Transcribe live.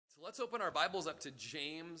Let's open our Bibles up to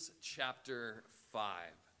James chapter 5.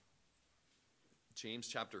 James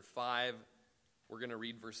chapter 5, we're going to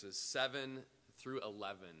read verses 7 through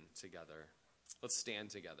 11 together. Let's stand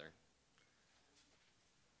together.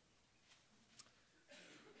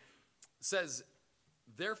 It says,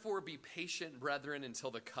 "Therefore be patient, brethren, until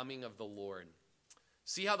the coming of the Lord.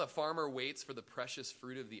 See how the farmer waits for the precious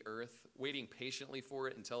fruit of the earth, waiting patiently for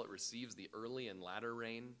it until it receives the early and latter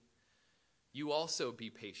rain. You also be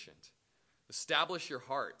patient. Establish your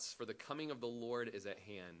hearts, for the coming of the Lord is at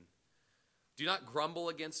hand. Do not grumble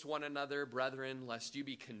against one another, brethren, lest you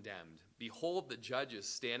be condemned. Behold, the judge is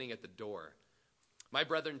standing at the door. My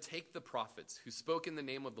brethren, take the prophets who spoke in the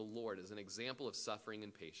name of the Lord as an example of suffering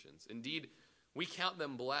and patience. Indeed, we count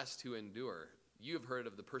them blessed who endure. You have heard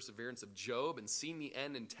of the perseverance of Job and seen the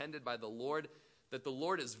end intended by the Lord, that the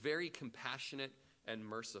Lord is very compassionate and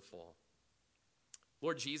merciful."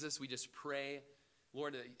 Lord Jesus, we just pray,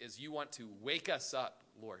 Lord, as you want to wake us up,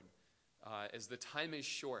 Lord, as the time is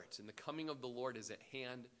short and the coming of the Lord is at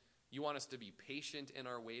hand, you want us to be patient in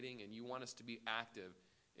our waiting, and you want us to be active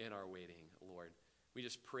in our waiting, Lord. We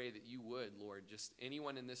just pray that you would, Lord, just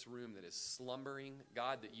anyone in this room that is slumbering,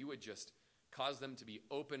 God, that you would just cause them to be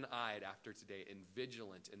open-eyed after today and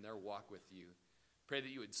vigilant in their walk with you. Pray that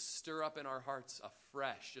you would stir up in our hearts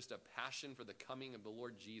afresh just a passion for the coming of the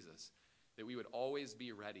Lord Jesus, that we would always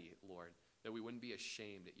be ready, Lord, that we wouldn't be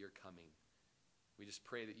ashamed at your coming. We just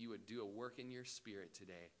pray that you would do a work in your spirit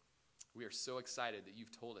today. We are so excited that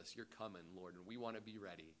you've told us you're coming, Lord, and we want to be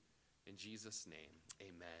ready. In Jesus' name,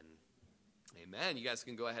 amen. Amen. You guys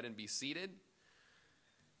can go ahead and be seated.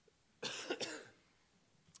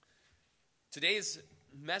 Today's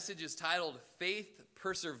message is titled, "Faith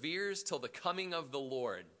Perseveres Till the Coming of the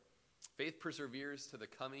Lord." Faith perseveres to the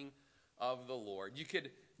coming of the Lord. You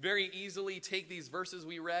could very easily take these verses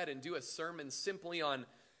we read and do a sermon simply on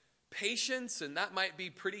patience, and that might be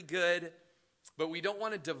pretty good, but we don't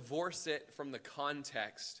want to divorce it from the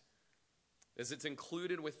context as it's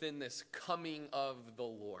included within this coming of the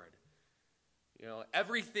Lord. You know,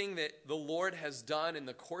 everything that the Lord has done in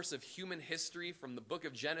the course of human history from the book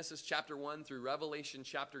of Genesis chapter 1 through Revelation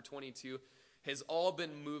chapter 22 has all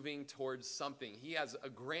been moving towards something. He has a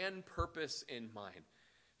grand purpose in mind,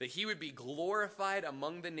 that he would be glorified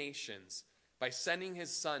among the nations by sending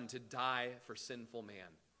his son to die for sinful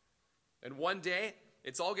man. And one day,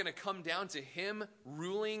 it's all going to come down to him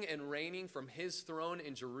ruling and reigning from his throne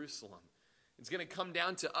in Jerusalem. It's going to come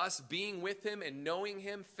down to us being with him and knowing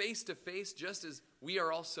him face to face, just as we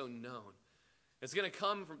are also known. It's going to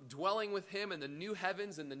come from dwelling with him in the new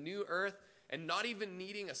heavens and the new earth, and not even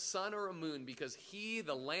needing a sun or a moon, because he,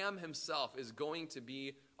 the Lamb himself, is going to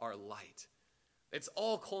be our light. It's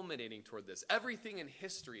all culminating toward this. Everything in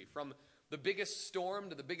history, from the biggest storm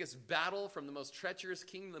to the biggest battle, from the most treacherous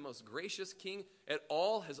king to the most gracious king, it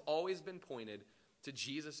all has always been pointed to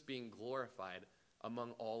Jesus being glorified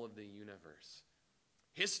among all of the universe.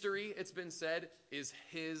 History, it's been said, is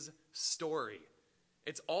his story.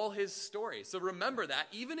 It's all his story. So remember that,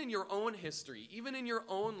 even in your own history, even in your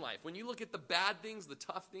own life, when you look at the bad things, the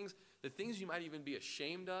tough things, the things you might even be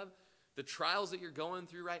ashamed of, the trials that you're going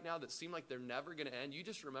through right now that seem like they're never going to end, you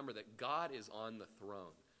just remember that God is on the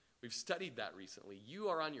throne. We've studied that recently. You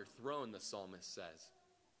are on your throne, the psalmist says.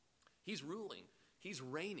 He's ruling. He's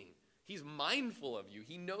reigning. He's mindful of you.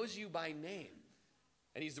 He knows you by name.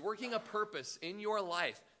 And he's working a purpose in your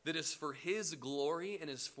life that is for his glory and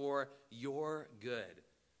is for your good.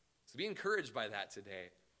 So be encouraged by that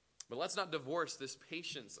today. But let's not divorce this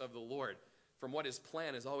patience of the Lord from what his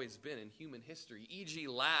plan has always been in human history. E.G.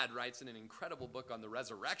 Ladd writes in an incredible book on the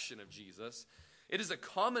resurrection of Jesus, "It is a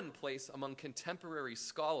commonplace among contemporary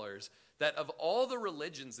scholars that of all the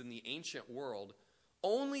religions in the ancient world,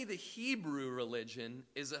 only the Hebrew religion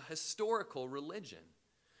is a historical religion.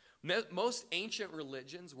 Most ancient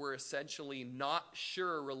religions were essentially not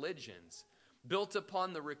sure religions, built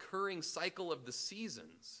upon the recurring cycle of the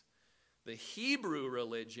seasons. The Hebrew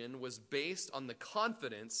religion was based on the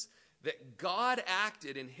confidence that God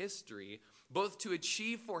acted in history both to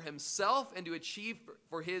achieve for himself and to achieve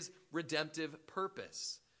for his redemptive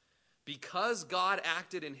purpose. Because God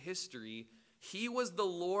acted in history, he was the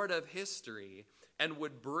Lord of history and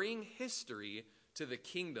would bring history to the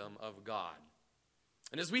kingdom of God."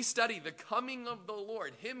 And as we study the coming of the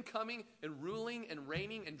Lord, him coming and ruling and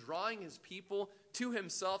reigning and drawing his people to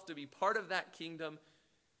himself to be part of that kingdom,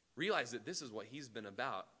 realize that this is what he's been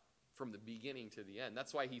about from the beginning to the end.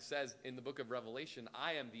 That's why he says in the book of Revelation,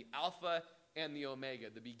 "I am the Alpha and the Omega,"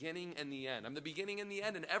 the beginning and the end. I'm the beginning and the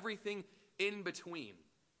end and everything in between.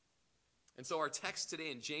 And so our text today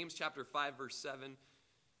in James chapter 5, verse 7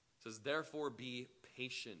 says, "Therefore be patient."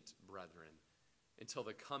 patient, brethren, until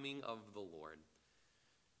the coming of the Lord.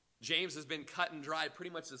 James has been cut and dry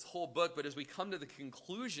pretty much this whole book, but as we come to the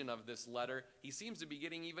conclusion of this letter, he seems to be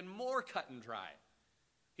getting even more cut and dry.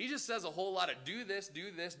 He just says a whole lot of do this,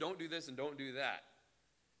 don't do this, and don't do that.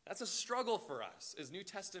 That's a struggle for us as New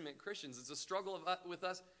Testament Christians. It's a struggle with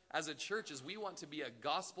us as a church, as we want to be a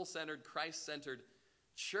gospel-centered, Christ-centered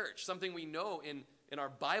church. Something we know in our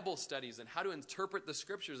Bible studies and how to interpret the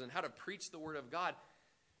scriptures and how to preach the word of God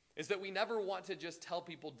is that we never want to just tell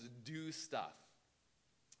people to do stuff.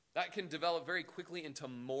 That can develop very quickly into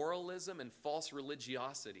moralism and false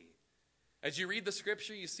religiosity. As you read the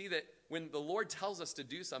scripture, you see that when the Lord tells us to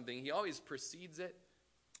do something, he always precedes it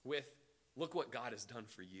with, look what God has done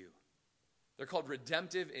for you. They're called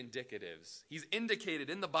redemptive indicatives. He's indicated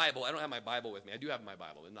in the Bible. I don't have my Bible with me. I do have my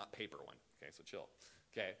Bible, and not paper one. Okay, so chill.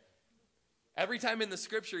 Okay. Every time in the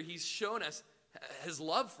scripture, he's shown us his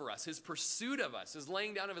love for us, his pursuit of us, his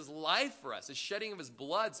laying down of his life for us, his shedding of his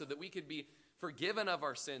blood so that we could be forgiven of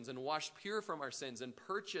our sins and washed pure from our sins and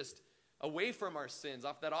purchased away from our sins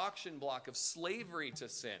off that auction block of slavery to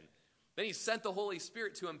sin. Then he sent the Holy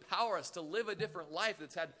Spirit to empower us to live a different life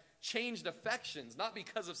that's had changed affections, not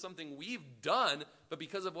because of something we've done, but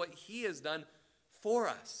because of what he has done for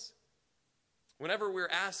us. Whenever we're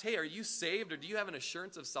asked, hey, are you saved, or do you have an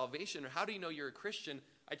assurance of salvation, or how do you know you're a Christian,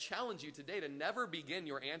 I challenge you today to never begin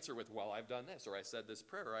your answer with, well, I've done this, or I said this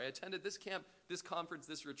prayer, or I attended this camp, this conference,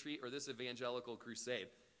 this retreat, or this evangelical crusade.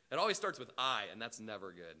 It always starts with I, and that's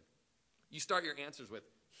never good. You start your answers with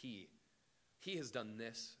he. He has done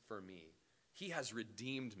this for me. He has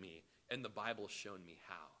redeemed me, and the Bible's shown me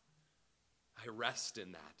how. I rest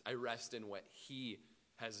in that. I rest in what he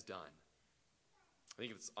has done. I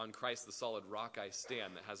think it's On Christ the Solid Rock I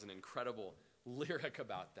Stand that has an incredible lyric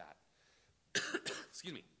about that.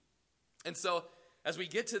 Excuse me. And so as we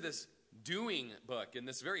get to this doing book and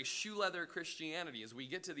this very shoe leather Christianity, as we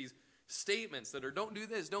get to these statements that are don't do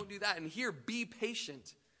this, don't do that, and here, be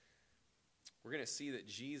patient, we're going to see that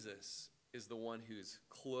Jesus is the one who's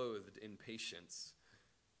clothed in patience.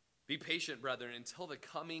 Be patient, brethren, until the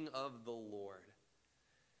coming of the Lord.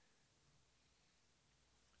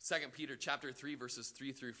 2 Peter chapter 3, verses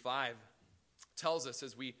 3 through 5 tells us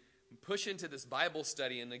as we push into this Bible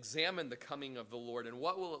study and examine the coming of the Lord and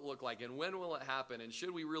what will it look like and when will it happen and should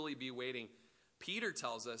we really be waiting, Peter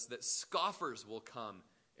tells us that scoffers will come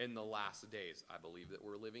in the last days. I believe that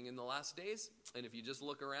we're living in the last days, and if you just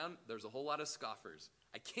look around, there's a whole lot of scoffers.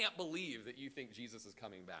 I can't believe that you think Jesus is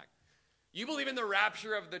coming back. You believe in the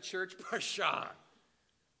rapture of the church? Pshaw.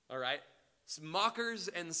 All right? Mockers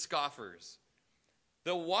and scoffers.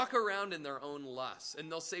 They'll walk around in their own lusts, and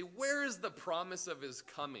they'll say, where is the promise of his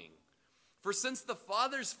coming? For since the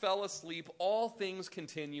fathers fell asleep, all things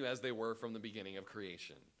continue as they were from the beginning of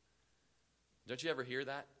creation. Don't you ever hear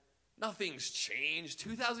that? Nothing's changed.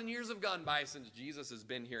 2,000 years have gone by since Jesus has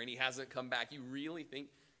been here, and he hasn't come back. You really think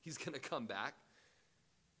he's going to come back?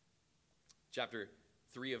 Chapter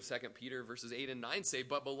 3 of 2 Peter, verses 8 and 9 say,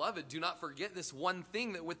 but beloved, do not forget this one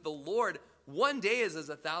thing, that with the Lord, one day is as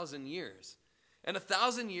 1,000 years. And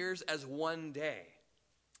 1,000 years as one day.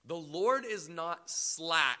 The Lord is not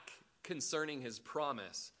slack concerning his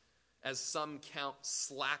promise, as some count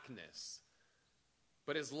slackness,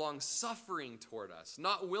 but is long-suffering toward us,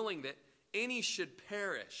 not willing that any should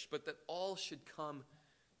perish, but that all should come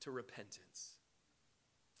to repentance.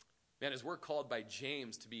 Man, as we're called by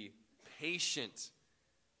James to be patient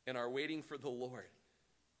in our waiting for the Lord,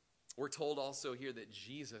 we're told also here that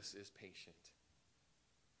Jesus is patient.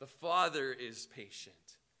 The Father is patient,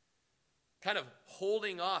 kind of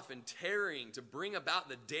holding off and tarrying to bring about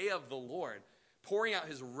the day of the Lord, pouring out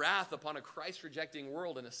his wrath upon a Christ-rejecting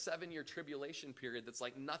world in a 7-year tribulation period that's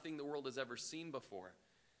like nothing the world has ever seen before.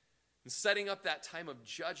 And setting up that time of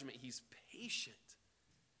judgment, he's patient.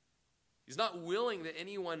 He's not willing that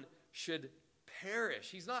anyone should perish.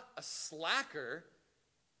 He's not a slacker.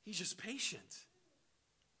 He's just patient.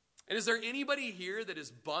 And is there anybody here that is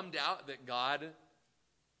bummed out that God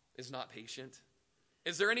is not patient?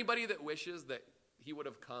 Is there anybody that wishes that he would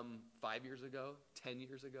have come 5 years ago, 10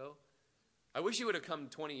 years ago? I wish he would have come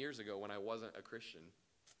 20 years ago when I wasn't a Christian.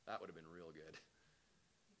 That would have been real good.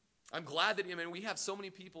 I'm glad that, we have so many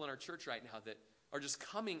people in our church right now that are just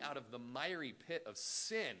coming out of the miry pit of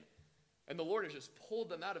sin. And the Lord has just pulled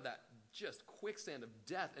them out of that just quicksand of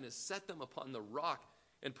death and has set them upon the rock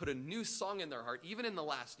and put a new song in their heart, even in the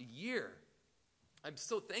last year. I'm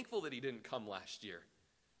so thankful that he didn't come last year.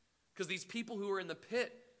 Because these people who are in the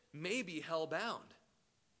pit may be hell-bound.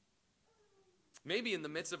 Maybe in the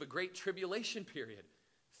midst of a great tribulation period.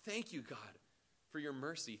 Thank you, God, for your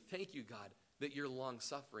mercy. Thank you, God, that you're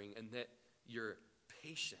long-suffering and that you're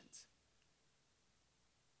patient.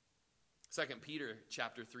 2 Peter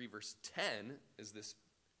chapter 3, verse 10, as this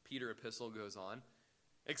Peter epistle goes on,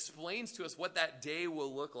 explains to us what that day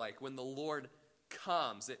will look like when the Lord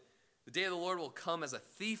comes. The day of the Lord will come as a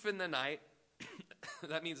thief in the night.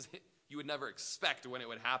 That means you would never expect when it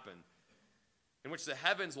would happen. In which the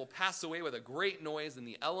heavens will pass away with a great noise, and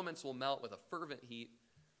the elements will melt with a fervent heat.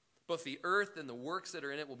 Both the earth and the works that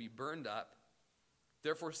are in it will be burned up.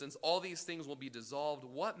 Therefore, since all these things will be dissolved,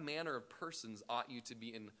 what manner of persons ought you to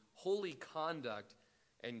be in holy conduct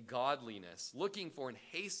and godliness, looking for and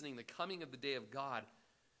hastening the coming of the day of God,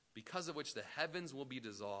 because of which the heavens will be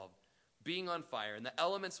dissolved, being on fire, and the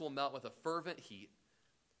elements will melt with a fervent heat?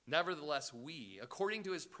 Nevertheless, we, according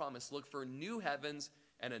to his promise, look for new heavens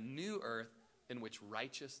and a new earth in which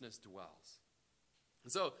righteousness dwells.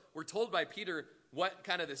 And so we're told by Peter what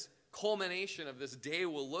kind of this culmination of this day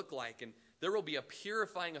will look like, and there will be a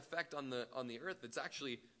purifying effect on the earth that's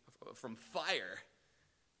actually from fire.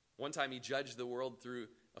 One time he judged the world through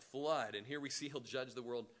a flood, and here we see he'll judge the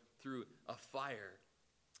world through a fire.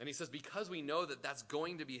 And he says, because we know that that's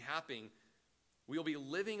going to be happening, we will be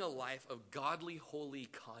living a life of godly, holy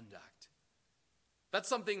conduct. That's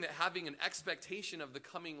something that having an expectation of the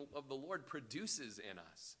coming of the Lord produces in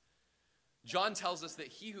us. John tells us that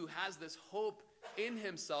he who has this hope in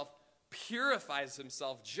himself purifies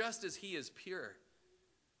himself just as he is pure.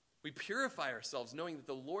 We purify ourselves knowing that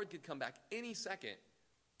the Lord could come back any second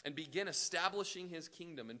and begin establishing his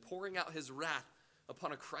kingdom and pouring out his wrath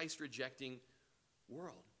upon a Christ-rejecting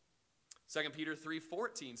world. 2 Peter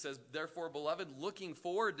 3:14 says, therefore, beloved, looking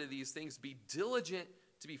forward to these things, be diligent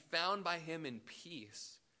to be found by him in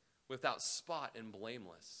peace, without spot and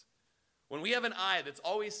blameless. When we have an eye that's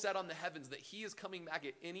always set on the heavens, that he is coming back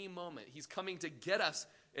at any moment, he's coming to get us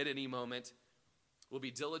at any moment, we'll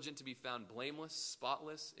be diligent to be found blameless,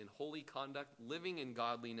 spotless, in holy conduct, living in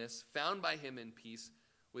godliness, found by him in peace,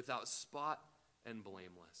 without spot and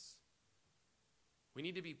blameless. We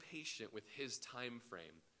need to be patient with his time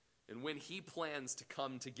frame and when he plans to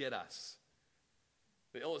come to get us.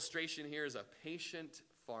 The illustration here is a patient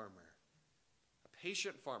farmer. A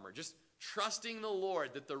patient farmer, just trusting the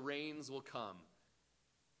Lord that the rains will come.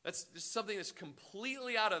 That's just something that's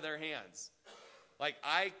completely out of their hands. Like,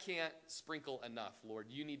 I can't sprinkle enough, Lord.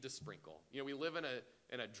 You need to sprinkle. You know, we live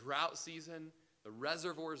in a drought season. The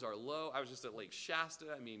reservoirs are low. I was just at Lake Shasta.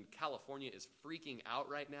 I mean, California is freaking out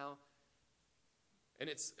right now. And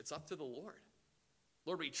it's up to the Lord.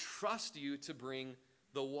 Lord, we trust you to bring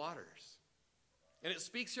the waters. And it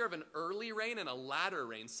speaks here of an early rain and a latter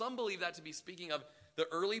rain. Some believe that to be speaking of the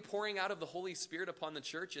early pouring out of the Holy Spirit upon the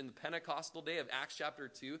church in the Pentecostal day of Acts chapter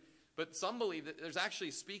 2. But some believe that there's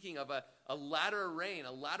actually speaking of a latter rain,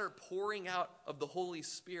 a latter pouring out of the Holy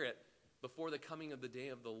Spirit before the coming of the day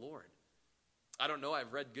of the Lord. I don't know,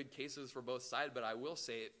 I've read good cases for both sides, but I will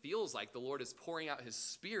say it feels like the Lord is pouring out his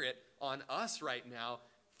Spirit on us right now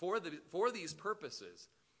for these purposes.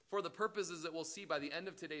 For the purposes that we'll see by the end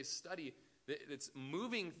of today's study, it's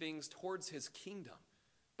moving things towards his kingdom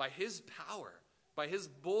by his power, by his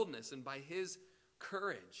boldness, and by his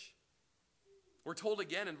courage. We're told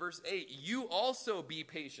again in verse 8, you also be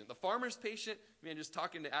patient. The farmer's patient. Man, just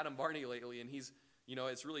talking to Adam Barney lately, and he's,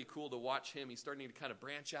 it's really cool to watch him. He's starting to kind of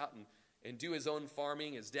branch out and do his own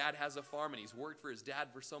farming. His dad has a farm, and he's worked for his dad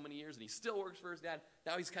for so many years, and he still works for his dad.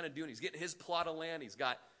 Now he's getting his plot of land. He's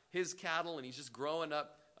got his cattle, and he's just growing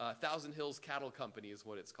up. Thousand Hills Cattle Company is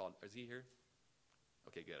what it's called. Is he here?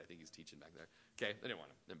 Okay, good. I think he's teaching back there. Okay, I didn't want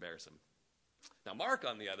to embarrass him. Now, Mark,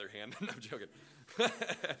 on the other hand, no, I'm joking.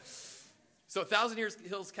 So, Thousand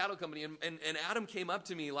Hills Cattle Company, and Adam came up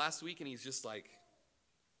to me last week, and he's just like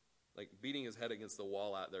beating his head against the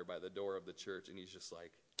wall out there by the door of the church, and he's just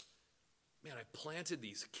like, man, I planted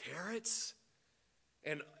these carrots,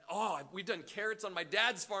 and we've done carrots on my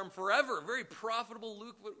dad's farm forever. Very profitable,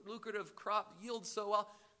 lucrative crop, yields so well.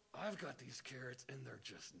 I've got these carrots, and they're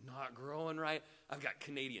just not growing right. I've got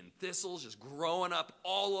Canadian thistles just growing up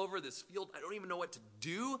all over this field. I don't even know what to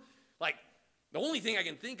do. The only thing I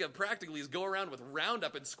can think of practically is go around with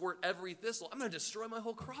Roundup and squirt every thistle. I'm going to destroy my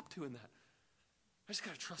whole crop doing that. I just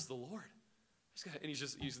got to trust the Lord. And you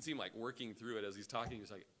can see him working through it as he's talking.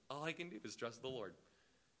 He's like, all I can do is trust the Lord.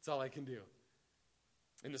 That's all I can do.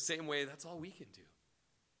 In the same way, that's all we can do.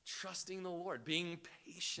 Trusting the Lord, being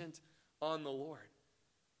patient on the Lord.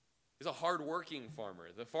 He's a hardworking farmer.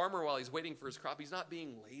 The farmer, while he's waiting for his crop, he's not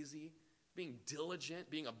being lazy, being diligent,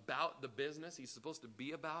 being about the business he's supposed to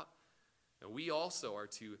be about. And we also are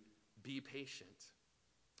to be patient.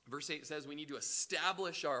 Verse 8 says we need to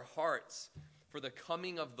establish our hearts, for the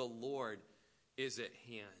coming of the Lord is at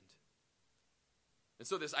hand. And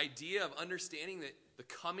so this idea of understanding that the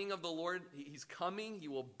coming of the Lord, he's coming, he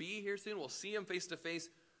will be here soon, we'll see him face to face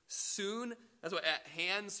soon. That's what at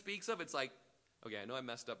hand speaks of. It's like, okay, I know I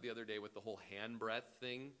messed up the other day with the whole hand breath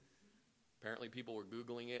thing. Apparently people were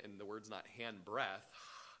Googling it, and the word's not hand breath.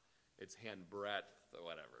 It's hand breadth or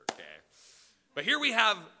whatever, okay. But here we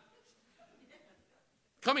have,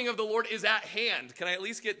 coming of the Lord is at hand. Can I at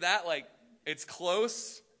least get that? Like, it's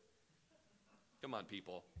close. Come on,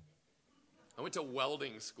 people. I went to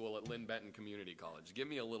welding school at Lynn Benton Community College. Give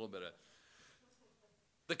me a little bit of...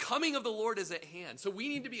 The coming of the Lord is at hand. So we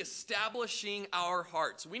need to be establishing our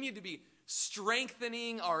hearts. We need to be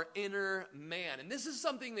strengthening our inner man. And this is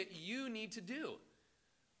something that you need to do.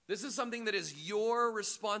 This is something that is your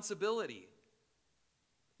responsibility.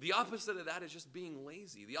 The opposite of that is just being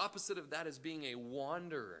lazy. The opposite of that is being a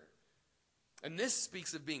wanderer. And this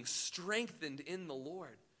speaks of being strengthened in the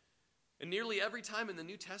Lord. And nearly every time in the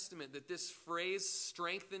New Testament that this phrase,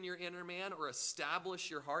 strengthen your inner man or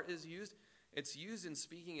establish your heart, is used, it's used in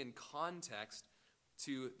speaking in context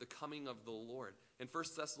to the coming of the Lord. In 1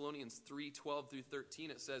 Thessalonians 3:12 through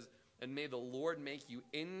 13, it says, and may the Lord make you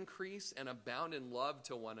increase and abound in love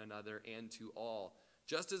to one another and to all,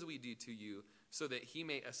 just as we do to you, so that he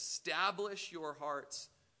may establish your hearts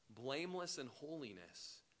blameless in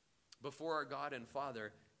holiness before our God and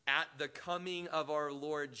Father at the coming of our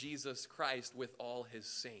Lord Jesus Christ with all his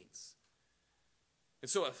saints. And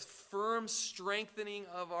so a firm strengthening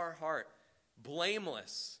of our heart,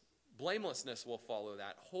 blamelessness will follow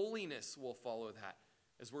that. Holiness will follow that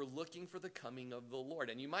as we're looking for the coming of the Lord.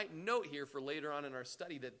 And you might note here for later on in our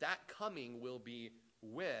study that coming will be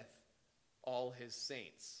with all his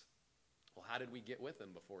saints. Well, how did we get with him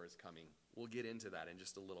before his coming? We'll get into that in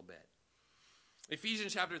just a little bit.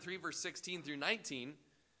 Ephesians chapter 3, verse 16 through 19,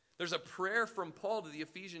 there's a prayer from Paul to the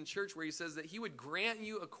Ephesian church where he says that he would grant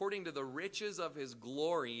you according to the riches of his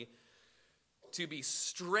glory to be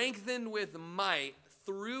strengthened with might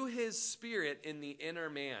through his Spirit in the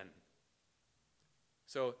inner man.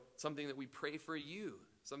 So something that we pray for you,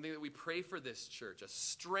 something that we pray for this church, a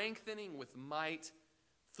strengthening with might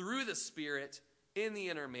through the Spirit in the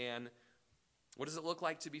inner man. What does it look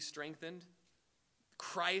like to be strengthened?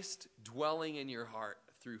 Christ dwelling in your heart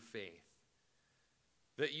through faith.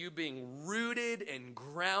 That you being rooted and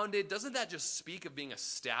grounded, doesn't that just speak of being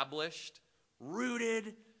established?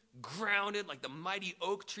 Rooted, grounded, like the mighty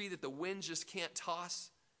oak tree that the wind just can't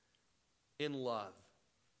toss, in love.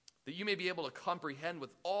 That you may be able to comprehend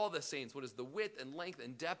with all the saints what is the width and length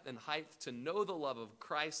and depth and height, to know the love of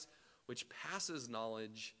Christ, which passes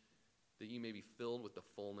knowledge, that you may be filled with the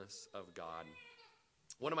fullness of God.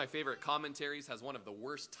 One of my favorite commentaries has one of the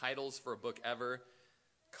worst titles for a book ever.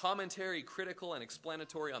 Commentary, critical, and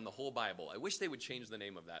explanatory on the whole Bible. I wish they would change the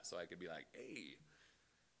name of that so I could be like, hey,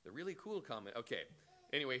 the really cool comment. Okay,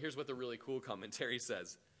 anyway, here's what the really cool commentary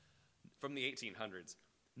says from the 1800s.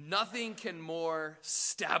 Nothing can more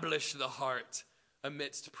establish the heart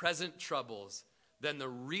amidst present troubles than the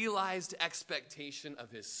realized expectation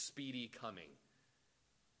of his speedy coming.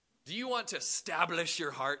 Do you want to establish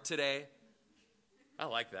your heart today? I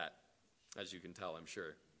like that, as you can tell, I'm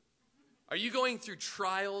sure. Are you going through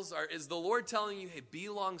trials? Or is the Lord telling you, hey, be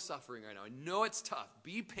long-suffering right now? I know it's tough.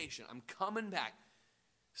 Be patient. I'm coming back.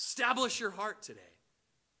 Establish your heart today.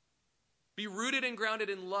 Be rooted and grounded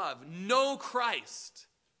in love. Know Christ.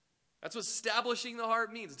 That's what establishing the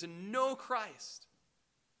heart means, to know Christ.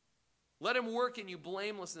 Let him work in you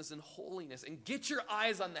blamelessness and holiness. And get your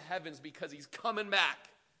eyes on the heavens because he's coming back.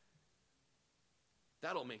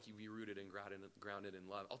 That'll make you be rooted and grounded in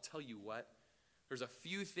love. I'll tell you what. There's a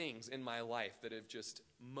few things in my life that have just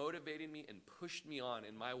motivated me and pushed me on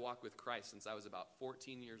in my walk with Christ since I was about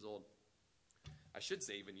 14 years old. I should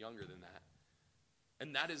say even younger than that.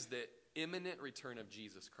 And that is the imminent return of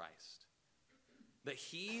Jesus Christ. That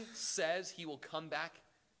he says he will come back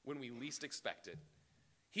when we least expect it.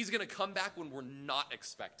 He's going to come back when we're not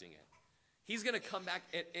expecting it. He's going to come back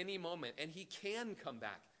at any moment, and he can come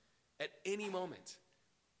back at any moment.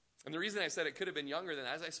 And the reason I said it could have been younger than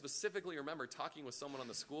that is I specifically remember talking with someone on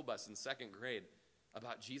the school bus in second grade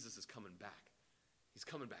about Jesus is coming back. He's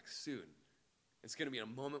coming back soon. It's going to be in a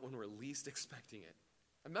moment when we're least expecting it.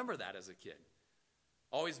 I remember that as a kid.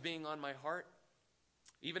 Always being on my heart.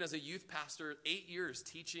 Even as a youth pastor, 8 years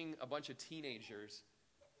teaching a bunch of teenagers.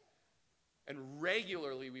 And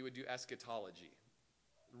regularly we would do eschatology.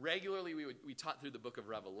 Regularly we taught through the book of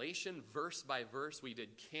Revelation, verse by verse. We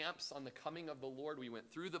did camps on the coming of the Lord. We went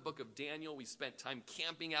through the book of Daniel. We spent time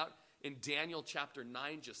camping out in Daniel chapter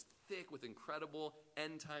 9, just thick with incredible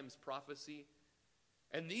end times prophecy.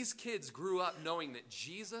 And these kids grew up knowing that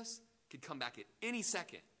Jesus could come back at any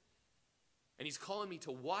second. And he's calling me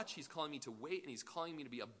to watch, he's calling me to wait, and he's calling me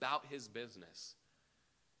to be about his business.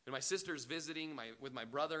 And my sister's visiting with my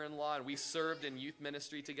brother-in-law, and we served in youth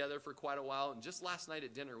ministry together for quite a while. And just last night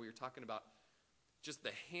at dinner, we were talking about just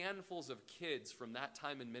the handfuls of kids from that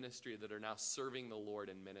time in ministry that are now serving the Lord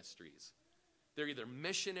in ministries. They're either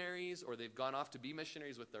missionaries, or they've gone off to be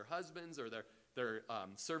missionaries with their husbands, or they're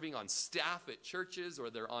serving on staff at churches,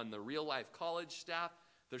 or they're on the real-life college staff.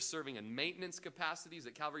 They're serving in maintenance capacities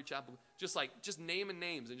at Calvary Chapel. Just naming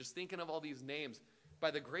names and just thinking of all these names. By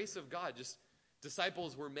the grace of God, just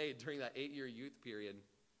disciples were made during that 8-year youth period.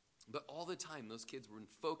 But all the time, those kids were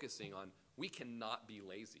focusing on, we cannot be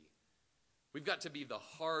lazy. We've got to be the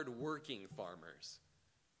hard-working farmers,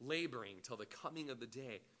 laboring till the coming of the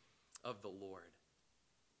day of the Lord.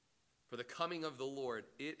 For the coming of the Lord,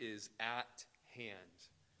 it is at hand.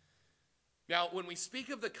 Now, when we speak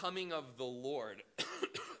of the coming of the Lord,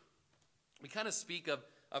 we kind of speak of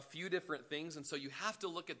a few different things, and so you have to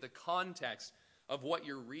look at the context of what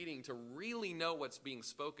you're reading to really know what's being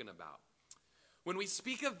spoken about. When we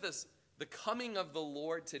speak of this, the coming of the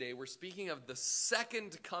Lord today, we're speaking of the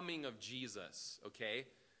second coming of Jesus, okay?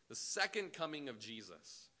 The second coming of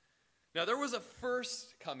Jesus. Now, there was a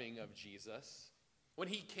first coming of Jesus when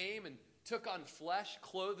he came and took on flesh,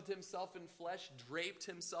 clothed himself in flesh, draped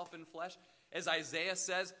himself in flesh. As Isaiah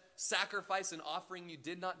says, sacrifice and offering you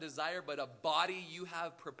did not desire, but a body you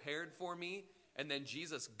have prepared for me. And then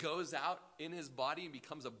Jesus goes out in his body and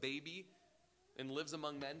becomes a baby and lives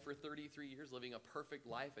among men for 33 years, living a perfect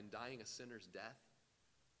life and dying a sinner's death,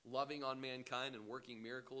 loving on mankind and working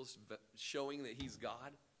miracles, showing that he's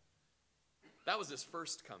God. That was his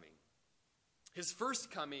first coming. His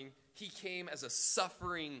first coming, he came as a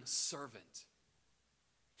suffering servant.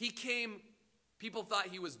 He came, people thought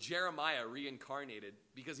he was Jeremiah reincarnated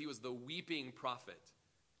because he was the weeping prophet.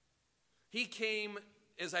 He came,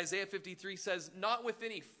 as Isaiah 53 says, not with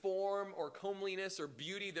any form or comeliness or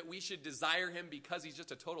beauty that we should desire him because he's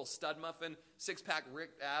just a total stud muffin, six-pack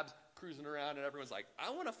ripped abs, cruising around, and everyone's like,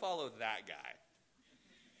 I want to follow that guy.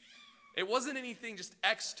 It wasn't anything just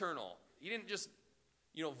external. He didn't just,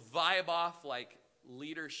 vibe off like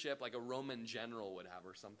leadership like a Roman general would have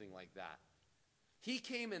or something like that. He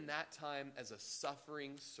came in that time as a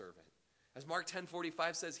suffering servant. As Mark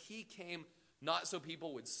 10:45 says, he came not so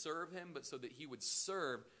people would serve him, but so that he would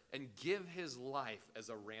serve and give his life as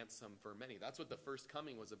a ransom for many. That's what the first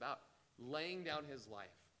coming was about, laying down his life,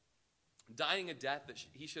 dying a death that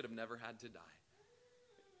he should have never had to die.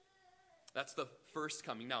 That's the first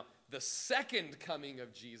coming. Now, the second coming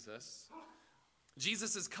of Jesus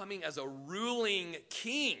is coming as a ruling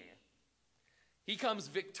king. He comes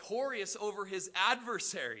victorious over his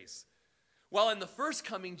adversaries. While in the first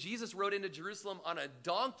coming, Jesus rode into Jerusalem on a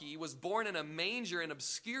donkey, was born in a manger in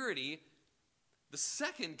obscurity. The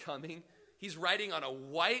second coming, he's riding on a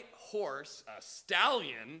white horse, a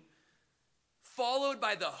stallion, followed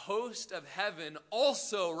by the host of heaven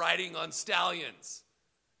also riding on stallions.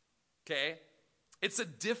 Okay? It's a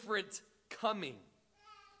different coming.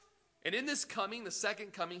 And in this coming, the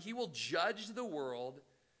second coming, he will judge the world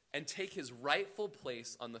and take his rightful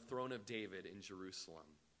place on the throne of David in Jerusalem.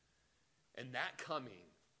 And that coming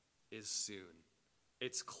is soon.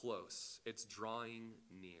 It's close. It's drawing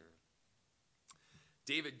near.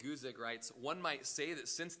 David Guzik writes, one might say that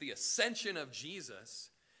since the ascension of Jesus,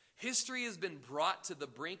 history has been brought to the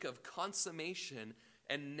brink of consummation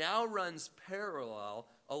and now runs parallel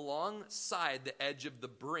alongside the edge of the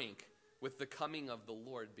brink with the coming of the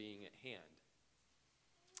Lord being at hand.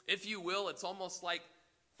 If you will, it's almost like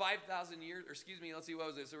 5,000 years, or excuse me, let's see, what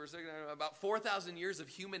was it? So we're saying about 4,000 years of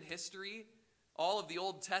human history, all of the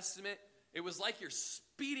Old Testament. It was like you're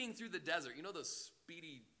speeding through the desert. You know those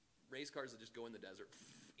speedy race cars that just go in the desert?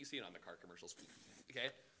 You see it on the car commercials. Okay?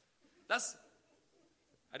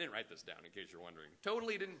 I didn't write this down in case you're wondering.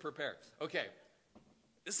 Totally didn't prepare. Okay.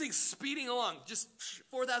 This thing's speeding along, just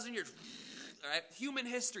 4,000 years. All right? Human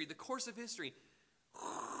history, the course of history.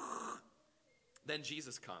 Then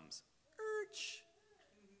Jesus comes.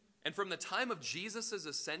 And from the time of Jesus'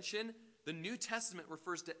 ascension, the New Testament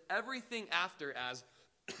refers to everything after as,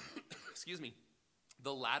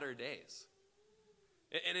 the latter days.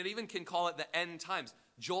 And it even can call it the end times.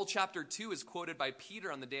 Joel chapter 2 is quoted by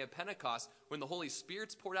Peter on the day of Pentecost when the Holy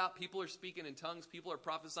Spirit's poured out, people are speaking in tongues, people are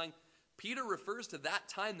prophesying. Peter refers to that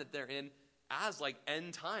time that they're in as like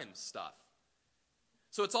end times stuff.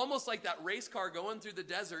 So it's almost like that race car going through the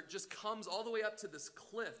desert just comes all the way up to this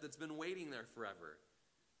cliff that's been waiting there forever.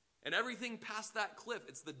 And everything past that cliff,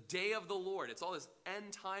 it's the day of the Lord. It's all this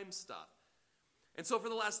end time stuff. And so for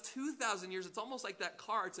the last 2,000 years, it's almost like that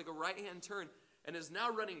car took a right-hand turn and is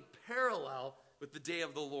now running parallel with the day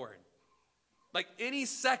of the Lord. Like any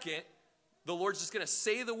second, the Lord's just going to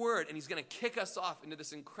say the word, and he's going to kick us off into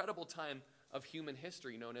this incredible time of human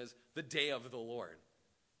history known as the day of the Lord.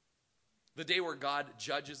 The day where God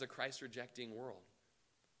judges a Christ-rejecting world.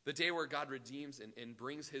 The day where God redeems and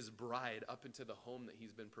brings his bride up into the home that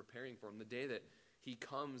he's been preparing for him. The day that he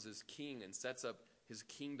comes as king and sets up his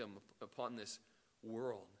kingdom upon this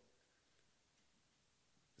world.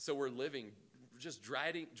 So we're living, just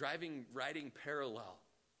riding parallel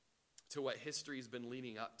to what history's been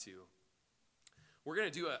leading up to. We're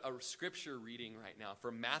going to do a scripture reading right now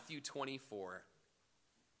from Matthew 24.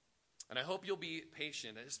 And I hope you'll be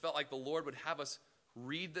patient. I just felt like the Lord would have us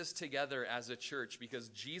read this together as a church because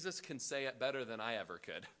Jesus can say it better than I ever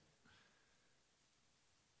could.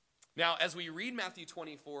 Now, as we read Matthew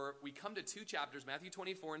 24, we come to two chapters, Matthew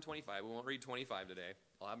 24 and 25. We won't read 25 today.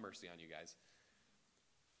 I'll have mercy on you guys.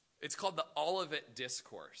 It's called the Olivet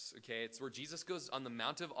Discourse, okay? It's where Jesus goes on the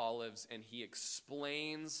Mount of Olives and he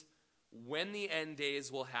explains when the end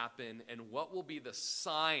days will happen and what will be the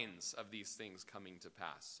signs of these things coming to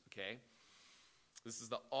pass, okay? This is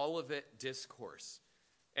the Olivet Discourse.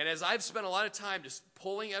 And as I've spent a lot of time just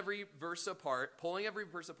pulling every verse apart,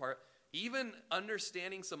 even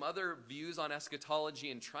understanding some other views on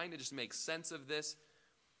eschatology and trying to just make sense of this,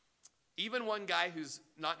 even one guy who's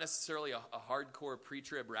not necessarily a hardcore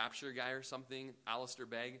pre-trib rapture guy or something, Alistair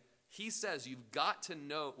Begg, he says you've got to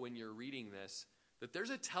note when you're reading this that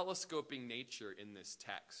there's a telescoping nature in this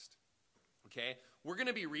text. Okay? We're going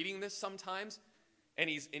to be reading this sometimes, and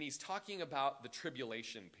he's talking about the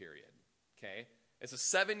tribulation period. Okay? It's a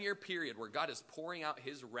 7-year period where God is pouring out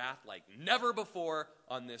his wrath like never before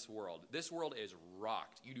on this world. This world is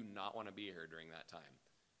rocked. You do not want to be here during that time.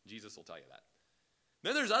 Jesus will tell you that.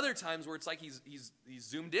 Then there's other times where it's like he's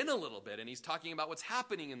zoomed in a little bit and he's talking about what's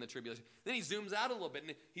happening in the tribulation. Then he zooms out a little bit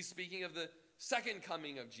and he's speaking of the second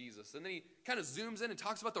coming of Jesus. And then he kind of zooms in and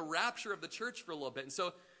talks about the rapture of the church for a little bit.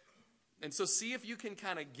 And so see if you can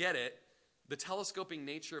kind of get it, the telescoping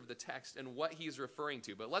nature of the text and what he's referring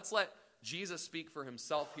to. But let's let Jesus speak for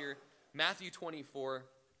himself here. Matthew 24.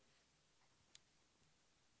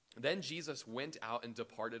 Then Jesus went out and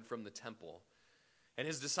departed from the temple. And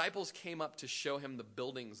his disciples came up to show him the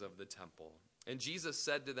buildings of the temple. And Jesus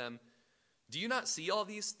said to them, "Do you not see all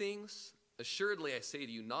these things? Assuredly, I say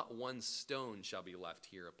to you, not one stone shall be left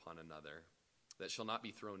here upon another that shall not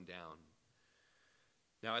be thrown down."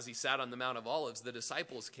 Now, as he sat on the Mount of Olives, the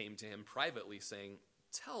disciples came to him privately, saying,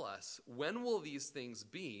 "Tell us, when will these things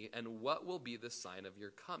be, and what will be the sign of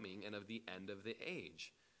your coming and of the end of the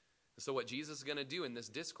age?" So what Jesus is going to do in this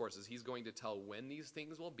discourse is he's going to tell when these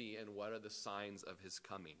things will be and what are the signs of his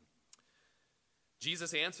coming.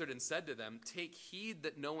 Jesus answered and said to them, "Take heed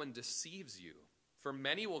that no one deceives you, for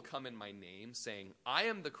many will come in my name, saying, 'I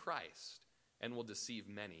am the Christ,' and will deceive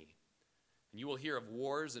many. And you will hear of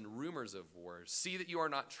wars and rumors of wars. See that you are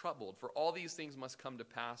not troubled, for all these things must come to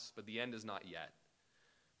pass, but the end is not yet.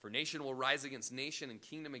 For nation will rise against nation and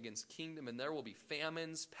kingdom against kingdom, and there will be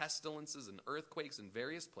famines, pestilences, and earthquakes in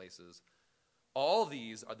various places. All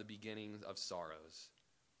these are the beginnings of sorrows.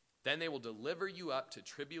 Then they will deliver you up to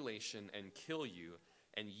tribulation and kill you,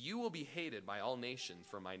 and you will be hated by all nations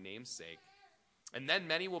for my name's sake. And then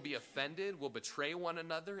many will be offended, will betray one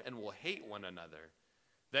another, and will hate one another.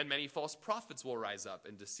 Then many false prophets will rise up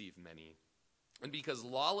and deceive many. And because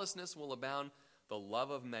lawlessness will abound, the love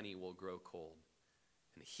of many will grow cold.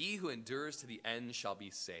 And he who endures to the end shall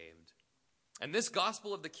be saved. And this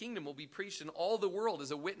gospel of the kingdom will be preached in all the world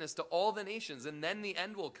as a witness to all the nations, and then the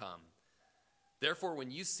end will come. Therefore,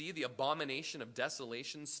 when you see the abomination of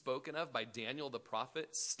desolation spoken of by Daniel the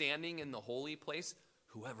prophet standing in the holy place,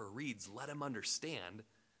 whoever reads, let him understand.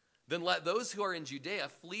 Then let those who are in Judea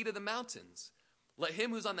flee to the mountains. Let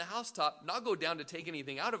him who's on the housetop not go down to take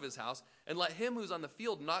anything out of his house, and let him who's on the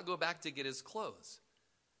field not go back to get his clothes.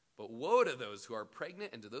 But woe to those who are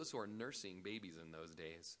pregnant and to those who are nursing babies in those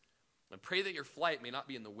days. And pray that your flight may not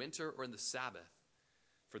be in the winter or in the Sabbath.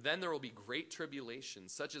 For then there will be great tribulation,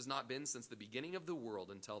 such as not been since the beginning of the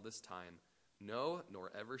world until this time. No,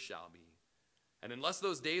 nor ever shall be. And unless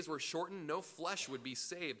those days were shortened, no flesh would be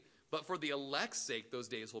saved. But for the elect's sake, those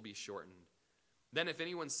days will be shortened. Then if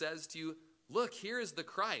anyone says to you, 'Look, here is the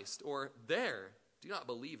Christ,' or 'There,' do not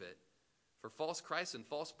believe it. For false Christs and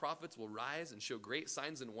false prophets will rise and show great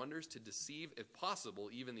signs and wonders to deceive, if possible,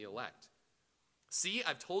 even the elect. See,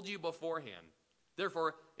 I've told you beforehand.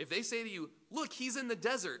 Therefore, if they say to you, 'Look, he's in the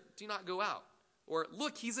desert,' do not go out. Or,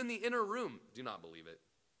 'Look, he's in the inner room,' do not believe it.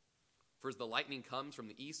 For as the lightning comes from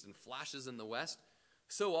the east and flashes in the west,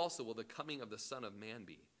 so also will the coming of the Son of Man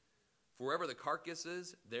be. For wherever the carcass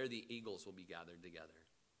is, there the eagles will be gathered together.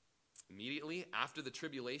 Immediately after the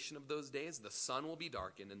tribulation of those days, the sun will be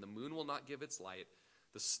darkened, and the moon will not give its light.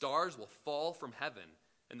 The stars will fall from heaven,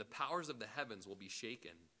 and the powers of the heavens will be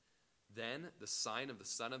shaken. Then the sign of the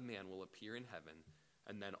Son of Man will appear in heaven,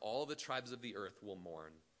 and then all the tribes of the earth will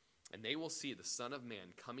mourn. And they will see the Son of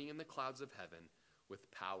Man coming in the clouds of heaven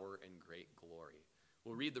with power and great glory.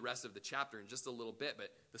 We'll read the rest of the chapter in just a little bit, but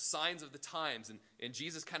the signs of the times, and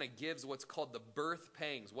Jesus kind of gives what's called the birth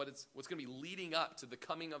pangs, what's going to be leading up to the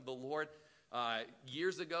coming of the Lord.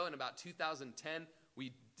 Years ago, in about 2010,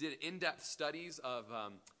 we did in-depth studies of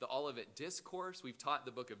the Olivet Discourse. We've taught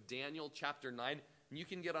the book of Daniel, chapter 9, and you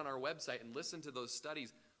can get on our website and listen to those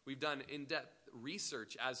studies. We've done in-depth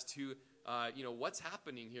research as to what's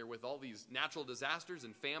happening here with all these natural disasters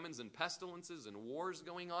and famines and pestilences and wars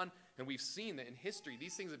going on. And we've seen that in history,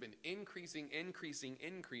 these things have been increasing,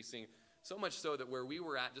 so much so that where we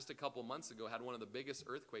were at just a couple months ago had one of the biggest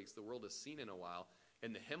earthquakes the world has seen in a while.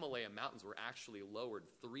 And the Himalaya mountains were actually lowered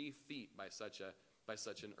 3 feet by such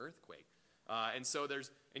an earthquake. And so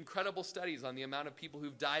there's incredible studies on the amount of people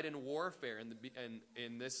who've died in warfare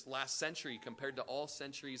in this last century compared to all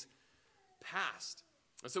centuries past.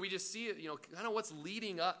 And so we just see it, kind of what's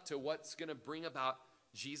leading up to what's going to bring about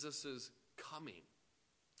Jesus' coming.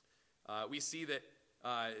 We see that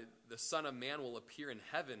the Son of Man will appear in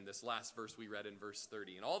heaven, this last verse we read in verse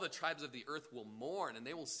 30. And all the tribes of the earth will mourn, and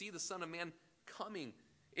they will see the Son of Man coming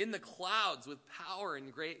in the clouds with power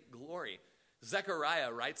and great glory.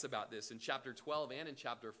 Zechariah writes about this in chapter 12 and in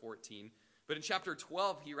chapter 14. But in chapter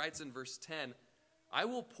 12, he writes in verse 10, I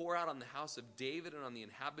will pour out on the house of David and on the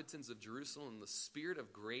inhabitants of Jerusalem the spirit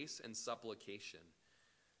of grace and supplication.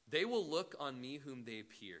 They will look on me whom they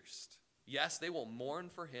pierced. Yes, they will mourn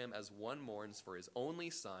for him as one mourns for his only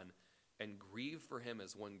son, and grieve for him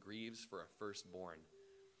as one grieves for a firstborn.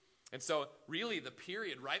 And so really the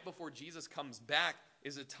period right before Jesus comes back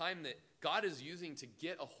is a time that God is using to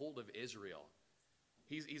get a hold of Israel.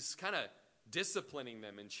 He's kind of disciplining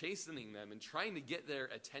them and chastening them and trying to get their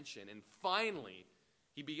attention. And finally,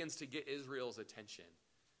 he begins to get Israel's attention.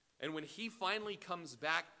 And when he finally comes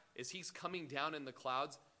back, as he's coming down in the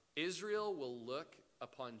clouds, Israel will look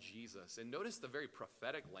upon Jesus. And notice the very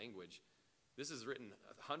prophetic language. This is written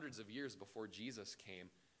hundreds of years before Jesus came.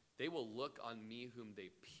 They will look on me whom they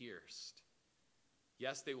pierced.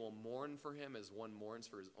 Yes, they will mourn for him as one mourns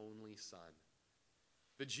for his only son.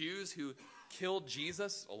 The Jews who killed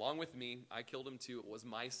Jesus, along with me, I killed him too. It was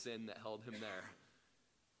my sin that held him there.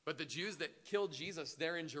 But the Jews that killed Jesus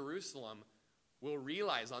there in Jerusalem will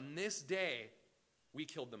realize on this day, we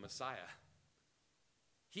killed the Messiah.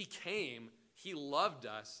 He came, he loved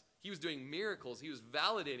us, he was doing miracles, he was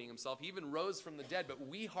validating himself, he even rose from the dead, but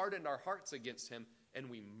we hardened our hearts against him and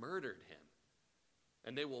we murdered him.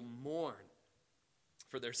 And they will mourn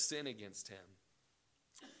for their sin against him.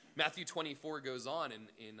 Matthew 24 goes on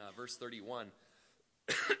in verse 31.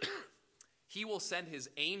 He will send his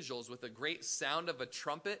angels with a great sound of a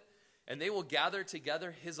trumpet, and they will gather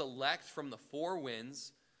together his elect from the four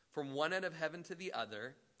winds, from one end of heaven to the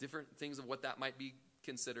other. Different things of what that might be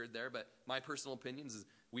considered there, but my personal opinion is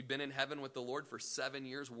we've been in heaven with the Lord for 7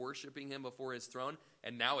 years, worshiping him before his throne,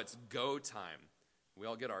 and now it's go time. We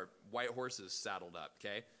all get our white horses saddled up,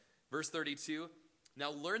 okay? Verse 32,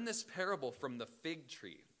 now learn this parable from the fig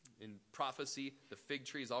tree. In prophecy, the fig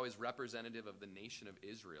tree is always representative of the nation of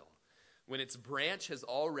Israel. When its branch has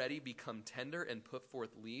already become tender and put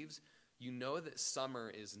forth leaves, you know that summer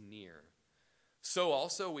is near. So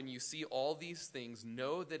also, when you see all these things,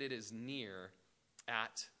 know that it is near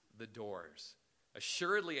at the doors.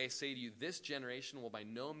 Assuredly, I say to you, this generation will by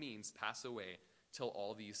no means pass away till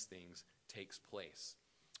all these things takes place.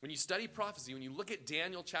 When you study prophecy, when you look at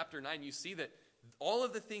Daniel chapter 9, you see that all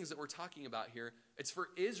of the things that we're talking about here, it's for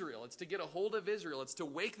Israel. It's to get a hold of Israel. It's to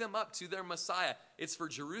wake them up to their Messiah. It's for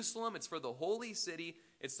Jerusalem. It's for the holy city.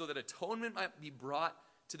 It's so that atonement might be brought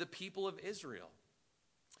to the people of Israel.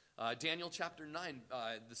 Daniel chapter 9,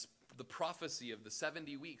 the prophecy of the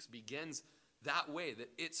 70 weeks begins that way, that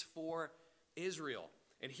it's for Israel.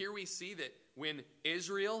 And here we see that when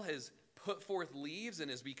Israel has put forth leaves and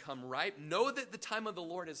has become ripe, know that the time of the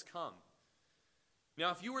Lord has come.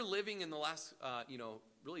 Now, if you were living in the last,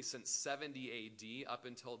 really since 70 AD up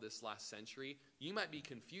until this last century, you might be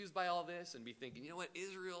confused by all this and be thinking, you know what,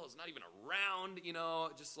 Israel is not even around,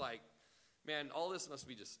 just like, man, all this must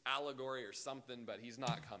be just allegory or something, but he's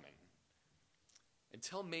not coming.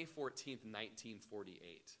 Until May 14th,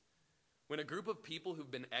 1948, when a group of people who've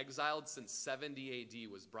been exiled since 70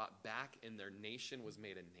 AD was brought back and their nation was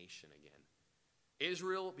made a nation again.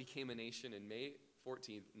 Israel became a nation in May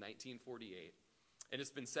 14th, 1948. And it's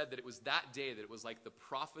been said that it was that day that it was like the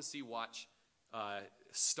prophecy watch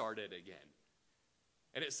started again.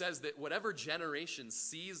 And it says that whatever generation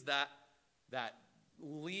sees that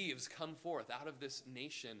leaves come forth out of this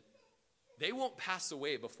nation, they won't pass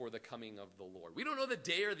away before the coming of the Lord. We don't know the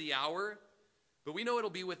day or the hour, but we know it'll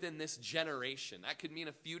be within this generation. That could mean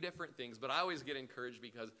a few different things, but I always get encouraged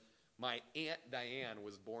because my Aunt Diane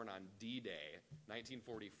was born on D-Day,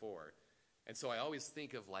 1944. And so I always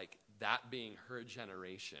think of like that being her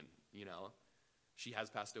generation, you know. She has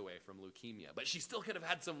passed away from leukemia, but she still could have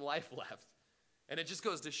had some life left. And it just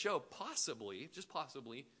goes to show possibly, just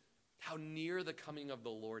possibly, how near the coming of the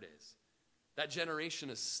Lord is. That generation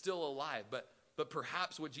is still alive, but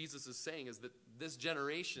perhaps what Jesus is saying is that this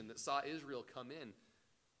generation that saw Israel come in,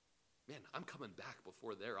 man, I'm coming back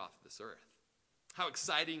before they're off this earth. How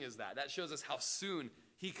exciting is that? That shows us how soon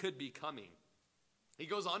he could be coming. He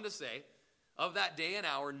goes on to say, of that day and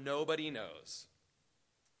hour, nobody knows.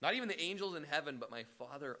 Not even the angels in heaven, but my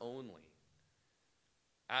Father only.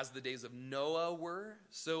 As the days of Noah were,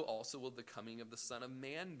 so also will the coming of the Son of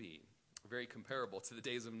Man be. Very comparable to the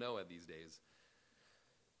days of Noah these days.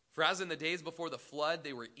 For as in the days before the flood,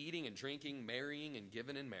 they were eating and drinking, marrying and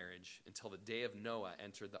given in marriage, until the day of Noah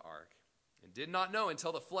entered the ark, and did not know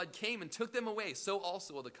until the flood came and took them away, so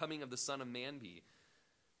also will the coming of the Son of Man be.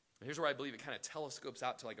 And here's where I believe it kind of telescopes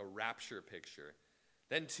out to like a rapture picture.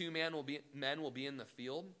 Then two men will be in the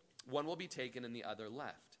field, one will be taken and the other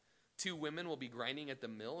left. Two women will be grinding at the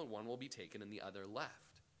mill, and one will be taken and the other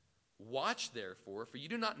left. Watch therefore, for you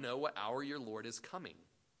do not know what hour your Lord is coming.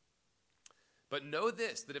 But know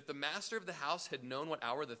this, that if the master of the house had known what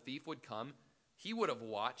hour the thief would come, he would have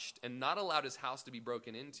watched and not allowed his house to be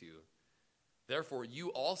broken into. Therefore you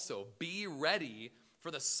also be ready, for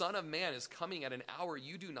the Son of Man is coming at an hour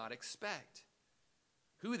you do not expect.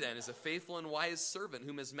 Who then is a faithful and wise servant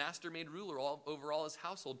whom his master made ruler over all his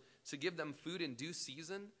household to give them food in due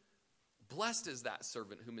season? Blessed is that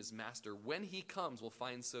servant whom his master, when he comes, will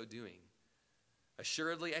find so doing.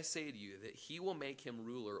 Assuredly, I say to you that he will make him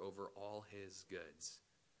ruler over all his goods.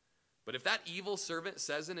 But if that evil servant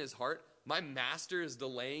says in his heart, my master is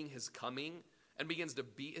delaying his coming, and begins to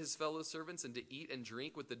beat his fellow servants and to eat and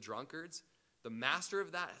drink with the drunkards, the master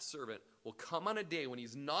of that servant will come on a day when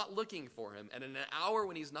he's not looking for him, and in an hour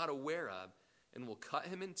when he's not aware of, and will cut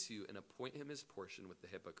him in two and appoint him his portion with the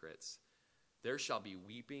hypocrites. There shall be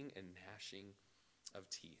weeping and gnashing of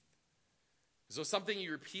teeth. So something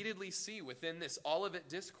you repeatedly see within this Olivet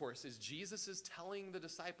discourse is Jesus is telling the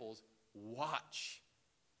disciples, watch.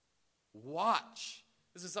 Watch.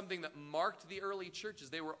 This is something that marked the early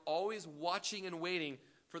churches. They were always watching and waiting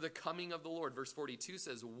for the coming of the Lord. Verse 42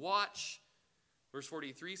 says, watch. Verse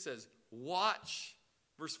 43 says, watch.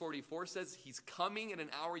 Verse 44 says, he's coming in an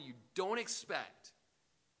hour you don't expect.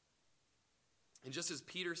 And just as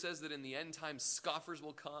Peter says that in the end times scoffers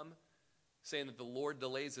will come, saying that the Lord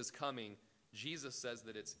delays his coming, Jesus says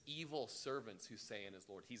that it's evil servants who say in his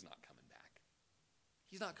Lord, he's not coming back.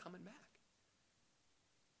 He's not coming back.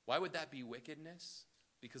 Why would that be wickedness?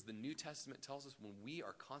 Because the New Testament tells us when we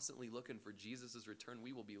are constantly looking for Jesus' return,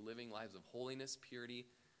 we will be living lives of holiness, purity,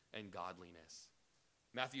 and godliness.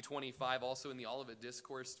 Matthew 25, also in the Olivet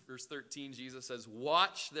Discourse, verse 13, Jesus says,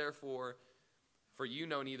 watch therefore, for you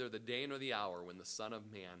know neither the day nor the hour when the Son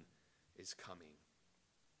of Man is coming.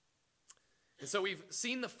 And so we've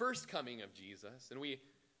seen the first coming of Jesus, and we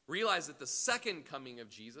realize that the second coming of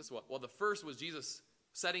Jesus, well, the first was Jesus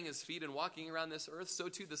setting his feet and walking around this earth, so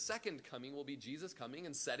too the second coming will be Jesus coming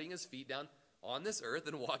and setting his feet down on this earth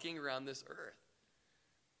and walking around this earth.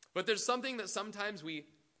 But there's something that sometimes we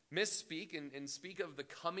misspeak and speak of the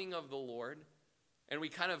coming of the Lord, and we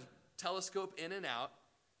kind of telescope in and out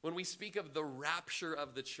when we speak of the rapture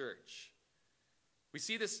of the church. We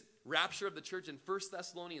see this rapture of the church in 1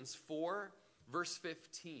 Thessalonians 4, verse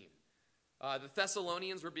 15. The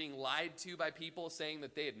Thessalonians were being lied to by people saying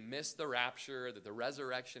that they had missed the rapture, that the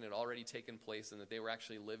resurrection had already taken place, and that they were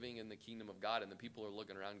actually living in the kingdom of God. And the people are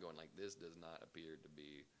looking around going like, this does not appear to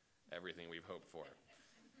be everything we've hoped for.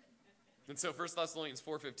 And so 1 Thessalonians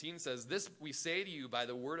 4:15 says, this we say to you by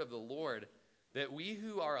the word of the Lord, that we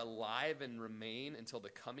who are alive and remain until the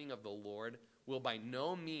coming of the Lord will by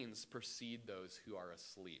no means precede those who are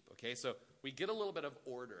asleep. Okay, so we get a little bit of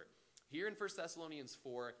order. Here in 1 Thessalonians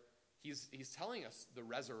 4, he's telling us the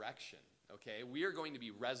resurrection, okay? We are going to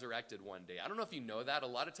be resurrected one day. I don't know if you know that. A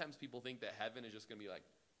lot of times people think that heaven is just going to be like,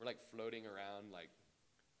 we're like floating around like,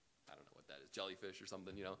 I don't know what that is, jellyfish or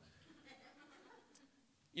something, you know?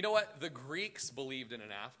 You know what? The Greeks believed in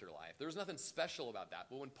an afterlife. There was nothing special about that.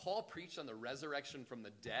 But when Paul preached on the resurrection from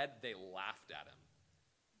the dead, they laughed at him.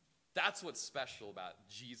 That's what's special about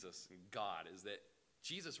Jesus and God, is that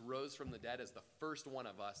Jesus rose from the dead as the first one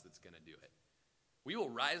of us that's going to do it. We will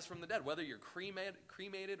rise from the dead, whether you're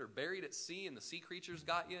cremated or buried at sea and the sea creatures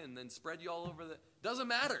got you and then spread you all over the... Doesn't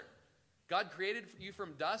matter. God created you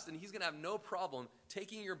from dust, and he's going to have no problem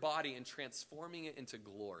taking your body and transforming it into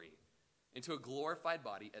glory, into a glorified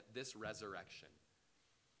body at this resurrection.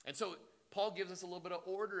 And so Paul gives us a little bit of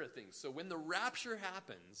order of things. So when the rapture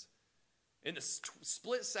happens, in a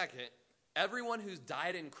split second, everyone who's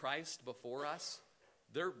died in Christ before us,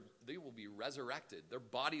 they will be resurrected. Their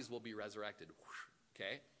bodies will be resurrected.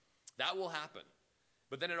 Okay? That will happen.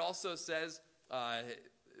 But then it also says,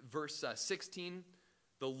 verse 16,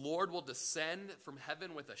 the Lord will descend from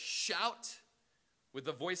heaven with a shout, with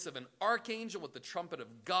the voice of an archangel, with the trumpet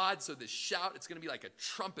of God. So this shout, it's going to be like a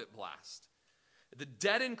trumpet blast. The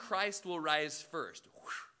dead in Christ will rise first.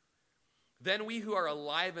 Then we who are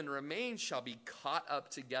alive and remain shall be caught up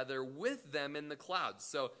together with them in the clouds.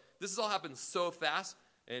 So this has all happened so fast.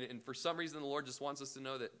 And for some reason, the Lord just wants us to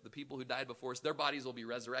know that the people who died before us, their bodies will be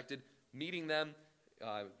resurrected, meeting them,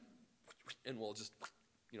 and we'll just,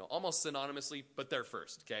 almost synonymously, but they're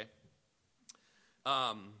first, okay?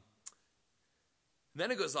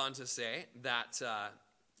 Then it goes on to say that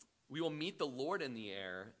we will meet the Lord in the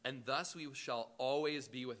air, and thus we shall always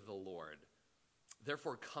be with the Lord.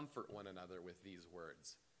 Therefore, comfort one another with these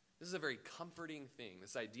words. This is a very comforting thing,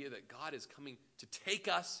 this idea that God is coming to take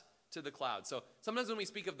us to the clouds. So sometimes when we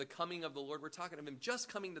speak of the coming of the Lord, we're talking of him just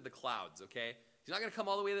coming to the clouds, okay? He's not going to come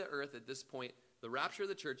all the way to the earth at this point. The rapture of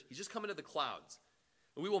the church, he's just coming to the clouds.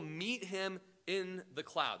 And we will meet him in the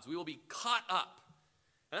clouds. We will be caught up.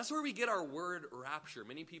 And that's where we get our word rapture.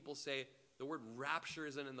 Many people say the word rapture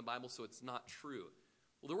isn't in the Bible, so it's not true.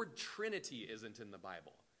 Well, the word Trinity isn't in the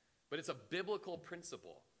Bible, but it's a biblical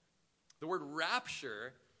principle. The word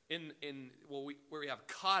rapture where we have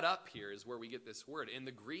caught up here is where we get this word. In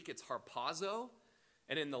the Greek, it's harpazo,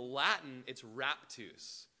 and in the Latin, it's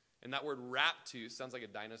raptus. And that word raptus sounds like a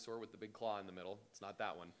dinosaur with the big claw in the middle. It's not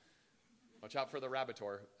that one. Watch out for the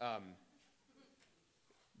rabator.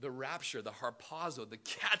 The rapture, the harpazo, the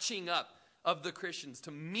catching up of the Christians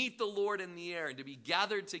to meet the Lord in the air and to be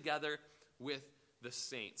gathered together with the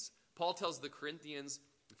saints. Paul tells the Corinthians,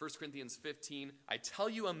 1 Corinthians 15, I tell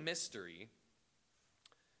you a mystery.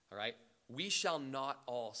 All right, we shall not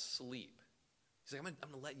all sleep. He's like, I'm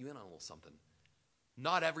going to let you in on a little something.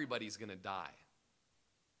 Not everybody's going to die.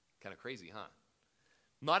 Kind of crazy, huh?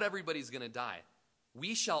 Not everybody's going to die.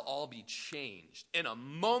 We shall all be changed in a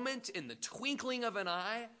moment, in the twinkling of an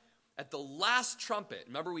eye, at the last trumpet.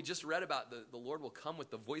 Remember, we just read about the Lord will come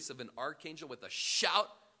with the voice of an archangel, with a shout,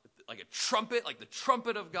 like a trumpet, like the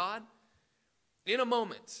trumpet of God. In a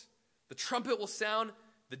moment, the trumpet will sound.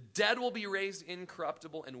 The dead will be raised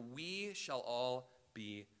incorruptible, and we shall all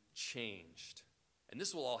be changed. And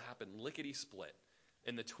this will all happen lickety-split,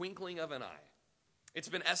 in the twinkling of an eye. It's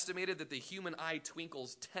been estimated that the human eye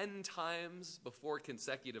twinkles 10 times before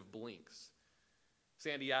consecutive blinks.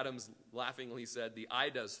 Sandy Adams laughingly said, the eye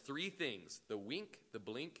does 3 things: the wink, the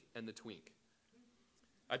blink, and the twink.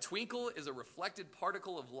 A twinkle is a reflected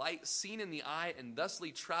particle of light seen in the eye and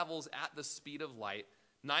thusly travels at the speed of light,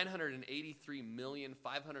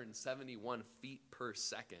 983,571 feet per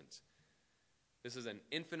second. This is an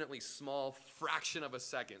infinitely small fraction of a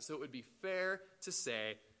second. So it would be fair to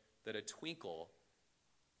say that a twinkle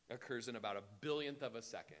occurs in about a billionth of a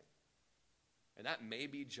second. And that may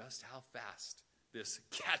be just how fast this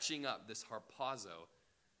catching up, this harpazo,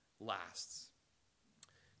 lasts.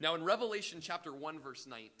 Now in Revelation chapter 1, verse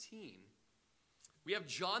 19, we have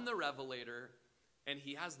John the Revelator, and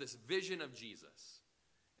he has this vision of Jesus.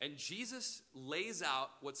 And Jesus lays out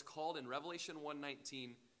what's called in Revelation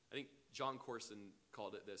 1:19, I think John Corson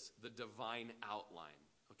called it this, the divine outline,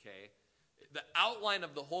 okay? The outline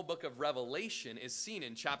of the whole book of Revelation is seen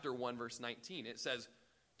in chapter 1, verse 19. It says,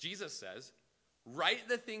 Jesus says, write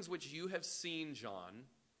the things which you have seen, John,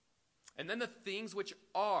 and then the things which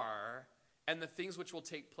are, and the things which will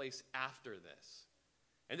take place after this.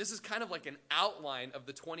 And this is kind of like an outline of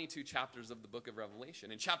the 22 chapters of the book of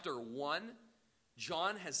Revelation. In chapter 1,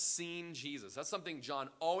 John has seen Jesus. That's something John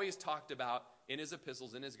always talked about in his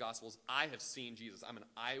epistles, in his gospels. I have seen Jesus. I'm an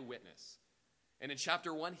eyewitness. And in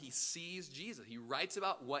chapter 1, he sees Jesus. He writes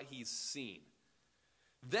about what he's seen.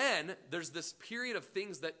 Then there's this period of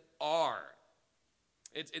things that are.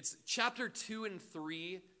 It's chapter 2 and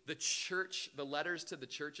 3, the church, the letters to the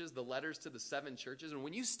churches, the letters to the 7 churches. And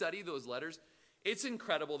when you study those letters, it's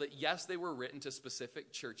incredible that, yes, they were written to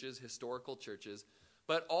specific churches, historical churches,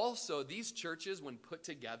 but also these churches, when put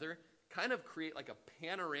together, kind of create like a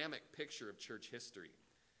panoramic picture of church history.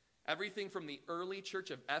 Everything from the early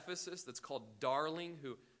church of Ephesus that's called Darling,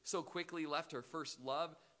 who so quickly left her first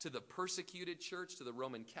love, to the persecuted church, to the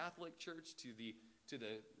Roman Catholic Church, to the to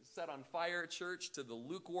the set on fire church, to the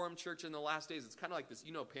lukewarm church in the last days. It's kind of like this,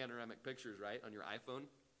 panoramic pictures, right, on your iPhone.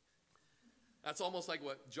 That's almost like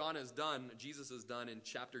what John has done, Jesus has done in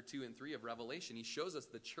chapter 2 and 3 of Revelation. He shows us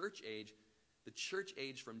the church age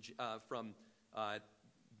from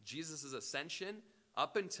Jesus' ascension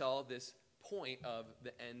up until this point of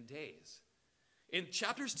the end days. In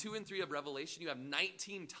chapters 2 and 3 of Revelation, you have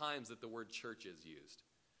 19 times that the word church is used.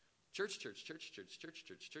 Church, church, church, church, church,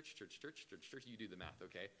 church, church, church, church, church, church. You do the math,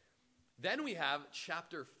 okay? Then we have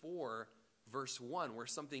chapter 4, verse 1, where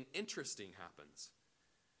something interesting happens.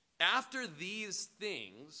 After these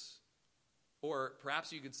things, or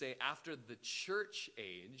perhaps you could say after the church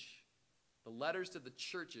age, the letters to the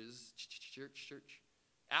churches, church,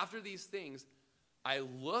 after these things, I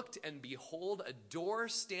looked and behold a door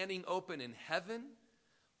standing open in heaven.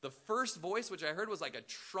 The first voice which I heard was like a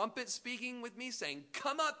trumpet speaking with me saying,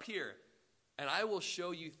 "Come up here, and I will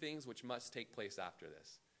show you things which must take place after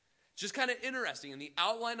this." It's just kind of interesting in the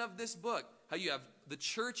outline of this book, how you have the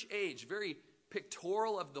church age, very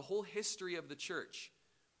pictorial of the whole history of the church.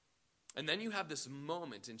 And then you have this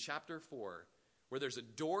moment in chapter 4 where there's a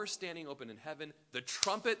door standing open in heaven, the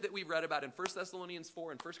trumpet that we read about in 1 Thessalonians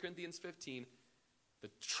 4 and 1 Corinthians 15, the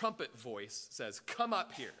trumpet voice says, "Come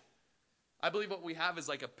up here." I believe what we have is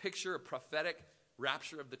like a picture, a prophetic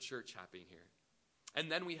rapture of the church happening here.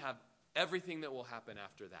 And then we have everything that will happen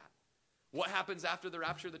after that. What happens after the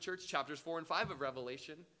rapture of the church? Chapters 4 and 5 of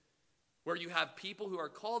Revelation, where you have people who are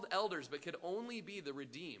called elders but could only be the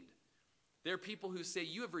redeemed. They're people who say,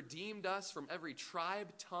 "You have redeemed us from every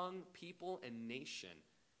tribe, tongue, people, and nation."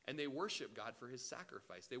 And they worship God for his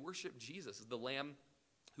sacrifice. They worship Jesus as the Lamb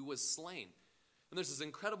who was slain. And there's this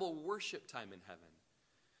incredible worship time in heaven.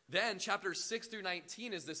 Then chapters 6 through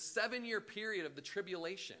 19 is this 7-year period of the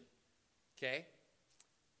tribulation. Okay?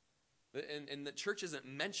 And the church isn't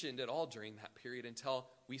mentioned at all during that period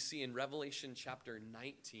until we see in Revelation chapter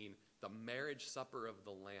 19 the marriage supper of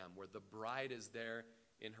the Lamb, where the bride is there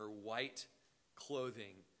in her white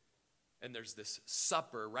clothing. And there's this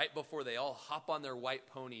supper right before they all hop on their white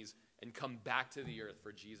ponies and come back to the earth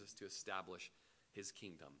for Jesus to establish his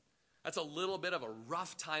kingdom. That's a little bit of a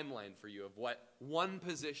rough timeline for you of what one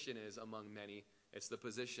position is among many. It's the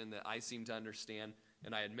position that I seem to understand,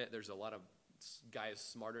 and I admit there's a lot of guys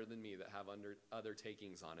smarter than me that have other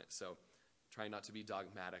takings on it, so try not to be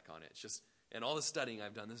dogmatic on it. It's just, in all the studying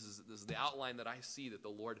I've done, this is the outline that I see that the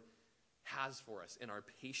Lord has for us in our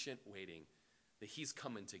patient waiting, that he's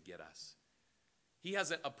coming to get us. He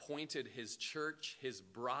hasn't appointed his church, his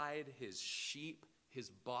bride, his sheep, his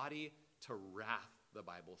body to wrath, the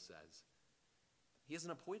Bible says. He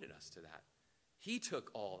hasn't appointed us to that. He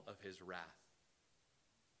took all of his wrath.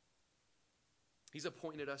 He's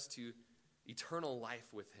appointed us to eternal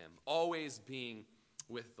life with him, always being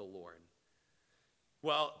with the Lord.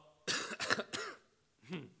 Well, I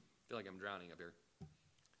feel like I'm drowning up here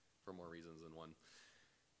for more reasons than one.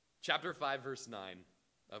 Chapter 5, verse 9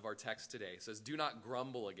 of our text today says, "Do not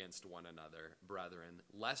grumble against one another, brethren,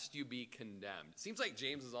 lest you be condemned." It seems like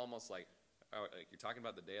James is almost like you're talking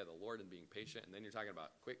about the day of the Lord and being patient, and then you're talking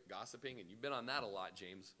about quick gossiping, and you've been on that a lot,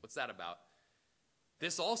 James. What's that about?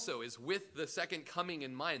 This also is with the second coming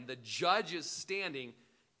in mind. The judge is standing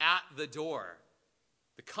at the door.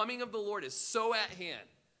 The coming of the Lord is so at hand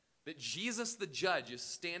that Jesus, the judge, is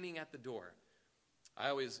standing at the door. I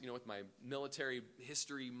always, with my military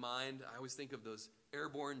history mind, I always think of those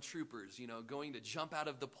airborne troopers, going to jump out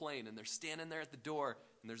of the plane, and they're standing there at the door,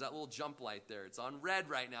 and there's that little jump light there. It's on red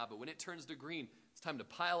right now, but when it turns to green, it's time to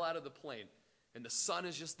pile out of the plane. And the son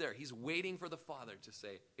is just there. He's waiting for the Father to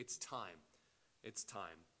say, "It's time. It's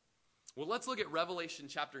time." Well, let's look at Revelation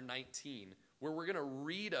chapter 19, where we're going to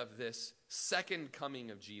read of this second coming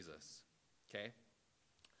of Jesus. Okay?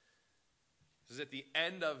 This is at the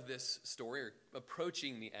end of this story, or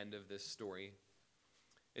approaching the end of this story.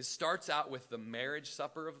 It starts out with the marriage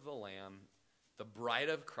supper of the Lamb. The bride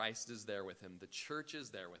of Christ is there with him. The church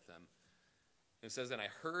is there with him. It says, "And I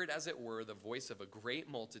heard, as it were, the voice of a great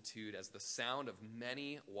multitude, as the sound of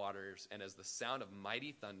many waters, and as the sound of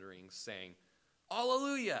mighty thunderings, saying,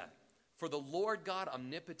 Alleluia! For the Lord God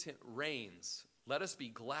omnipotent reigns. Let us be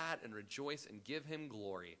glad and rejoice and give him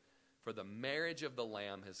glory. For the marriage of the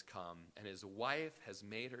Lamb has come, and his wife has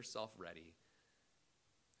made herself ready.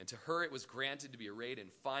 And to her it was granted to be arrayed in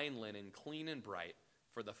fine linen, clean and bright,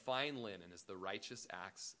 for the fine linen is the righteous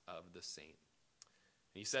acts of the saint.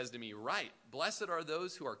 And he says to me, Right, blessed are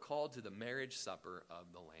those who are called to the marriage supper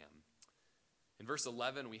of the Lamb." In verse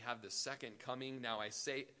 11, we have the second coming. "Now I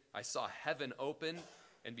saw heaven open,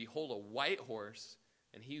 and behold, a white horse,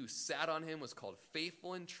 and he who sat on him was called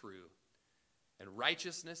Faithful and True. and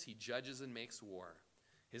righteousness he judges and makes war.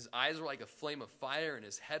 His eyes were like a flame of fire, and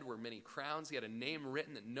his head were many crowns. He had a name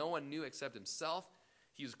written that no one knew except himself.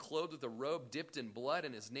 He was clothed with a robe dipped in blood,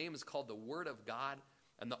 and his name is called the Word of God.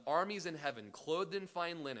 And the armies in heaven, clothed in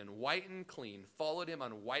fine linen, white and clean, followed him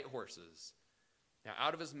on white horses. Now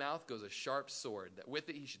out of his mouth goes a sharp sword, that with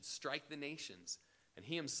it he should strike the nations, and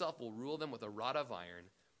he himself will rule them with a rod of iron.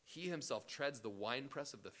 He himself treads the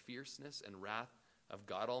winepress of the fierceness and wrath of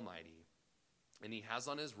God Almighty. And he has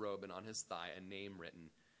on his robe and on his thigh a name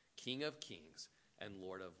written, King of Kings and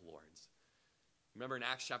Lord of Lords. Remember in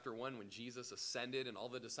Acts chapter 1 when Jesus ascended and all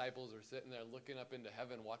the disciples are sitting there looking up into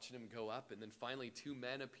heaven, watching him go up, and then finally two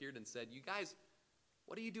men appeared and said, "You guys,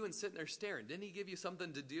 what are you doing sitting there staring? Didn't he give you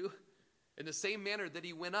something to do?" In the same manner that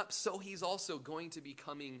he went up, so he's also going to be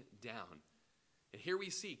coming down. And here we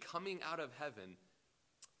see coming out of heaven,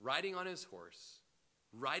 riding on his horse,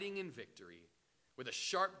 riding in victory, with a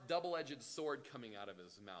sharp double-edged sword coming out of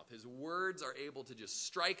his mouth. His words are able to just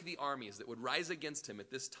strike the armies that would rise against him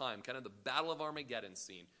at this time, kind of the Battle of Armageddon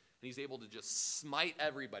scene. And he's able to just smite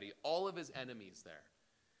everybody, all of his enemies there.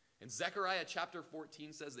 And Zechariah chapter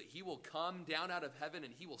 14 says that he will come down out of heaven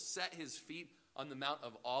and he will set his feet on the Mount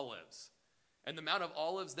of Olives. And the Mount of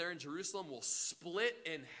Olives there in Jerusalem will split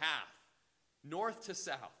in half, north to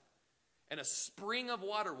south. And a spring of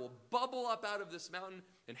water will bubble up out of this mountain,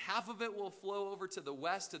 and half of it will flow over to the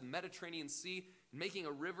west, to the Mediterranean Sea, making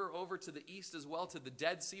a river over to the east as well, to the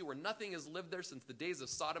Dead Sea, where nothing has lived there since the days of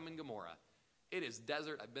Sodom and Gomorrah. It is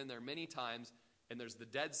desert. I've been there many times, and there's the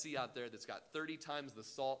Dead Sea out there that's got 30 times the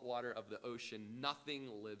salt water of the ocean.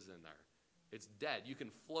 Nothing lives in there. It's dead. You can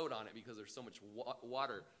float on it because there's so much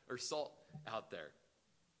water or salt out there.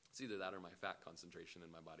 It's either that or my fat concentration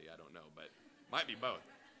in my body. I don't know, but might be both.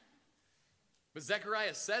 But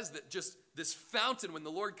Zechariah says that just this fountain, when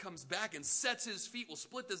the Lord comes back and sets his feet, will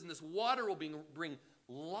split this, and this water will bring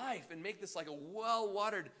life and make this like a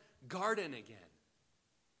well-watered garden again.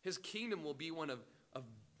 His kingdom will be one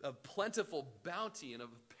of plentiful bounty and of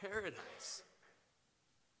paradise.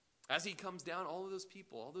 As he comes down, all of those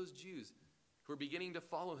people, all those Jews who are beginning to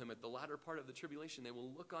follow him at the latter part of the tribulation, they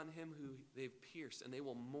will look on him who they've pierced, and they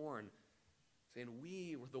will mourn, saying,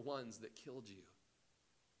 "We were the ones that killed you."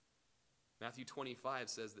 Matthew 25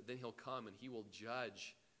 says that then he'll come and he will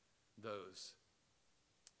judge those.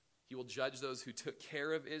 He will judge those who took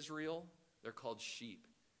care of Israel. They're called sheep.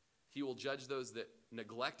 He will judge those that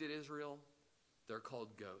neglected Israel. They're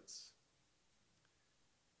called goats.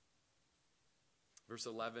 Verse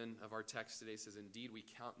 11 of our text today says, "Indeed, we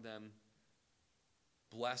count them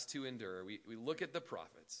blessed to endure." We look at the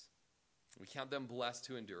prophets. We count them blessed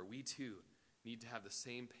to endure. We too need to have the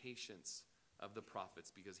same patience of the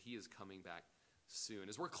prophets because he is coming back soon.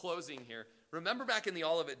 As we're closing here, remember back in the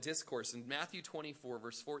Olivet Discourse in Matthew 24,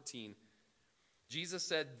 verse 14, Jesus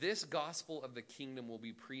said, "This gospel of the kingdom will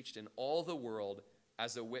be preached in all the world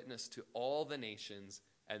as a witness to all the nations,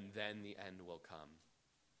 and then the end will come."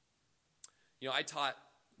 You know, I taught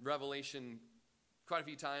Revelation quite a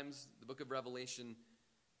few times, the book of Revelation.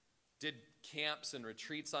 Did camps and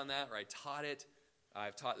retreats on that, where I taught it.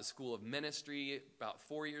 I've taught the School of Ministry about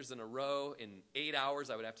 4 years in a row. In 8 hours,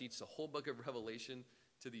 I would have to teach the whole book of Revelation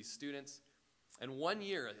to these students. And one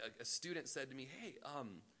year, a student said to me, "Hey,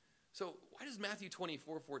 so why does Matthew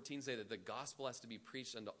 24:14 say that the gospel has to be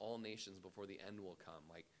preached unto all nations before the end will come?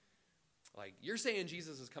 Like you're saying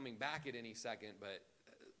Jesus is coming back at any second, but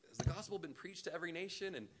has the gospel been preached to every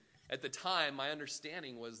nation?" And at the time, my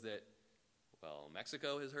understanding was that, well,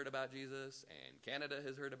 Mexico has heard about Jesus, and Canada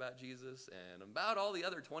has heard about Jesus, and about all the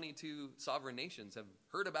other 22 sovereign nations have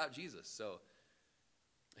heard about Jesus.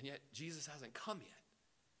 And yet Jesus hasn't come yet.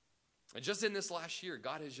 And just in this last year,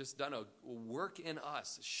 God has just done a work in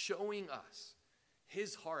us, showing us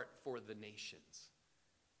his heart for the nations.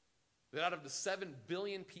 That out of the 7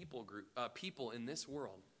 billion people in this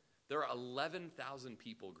world, there are 11,000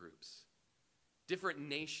 people groups, different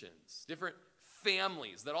nations, different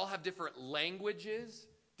families that all have different languages,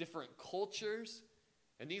 different cultures,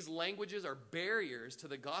 and these languages are barriers to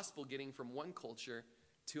the gospel getting from one culture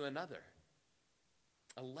to another.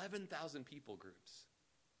 11,000 people groups.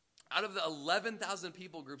 Out of the 11,000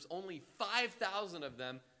 people groups, only 5,000 of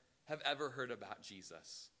them have ever heard about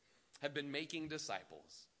Jesus, have been making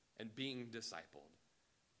disciples and being discipled.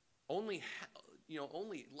 Only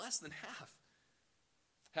less than half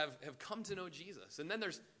have come to know Jesus. And then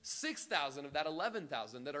there's 6,000 of that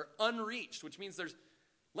 11,000 that are unreached, which means there's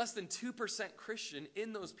less than 2% Christian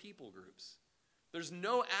in those people groups. There's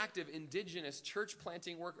no active indigenous church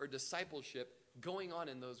planting work or discipleship going on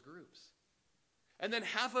in those groups. And then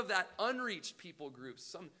half of that unreached people groups,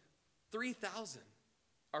 some 3,000,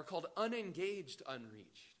 are called unengaged,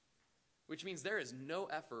 unreached, which means there is no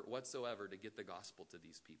effort whatsoever to get the gospel to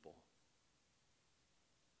these people.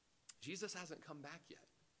 Jesus hasn't come back yet.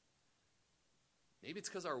 Maybe it's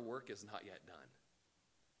because our work is not yet done.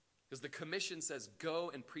 Because the commission says,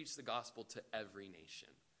 go and preach the gospel to every nation.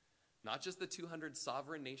 Not just the 200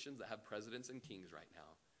 sovereign nations that have presidents and kings right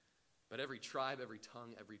now, but every tribe, every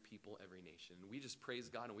tongue, every people, every nation. And we just praise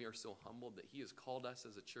God, and we are so humbled that he has called us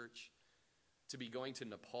as a church to be going to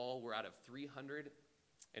Nepal. We're out of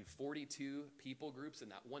 342 people groups in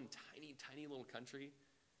that one tiny, tiny little country.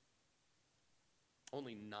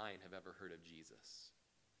 Only 9 have ever heard of Jesus.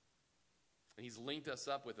 And he's linked us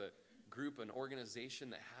up with a group, an organization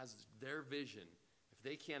that has their vision. If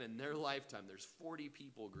they can, in their lifetime, there's 40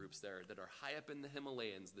 people groups there that are high up in the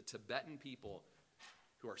Himalayas, the Tibetan people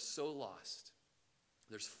who are so lost.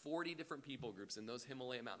 There's 40 different people groups in those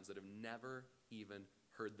Himalaya mountains that have never even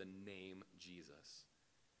heard the name Jesus.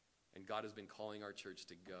 And God has been calling our church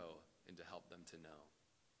to go and to help them to know.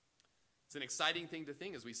 It's an exciting thing to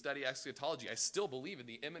think as we study eschatology. I still believe in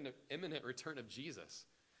the imminent return of Jesus.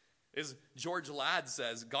 As George Ladd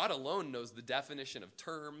says, God alone knows the definition of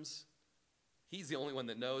terms. He's the only one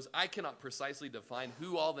that knows. I cannot precisely define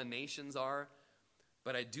who all the nations are,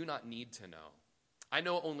 but I do not need to know. I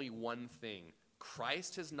know only one thing.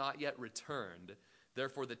 Christ has not yet returned,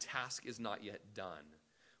 therefore the task is not yet done.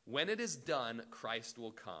 When it is done, Christ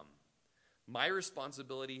will come. My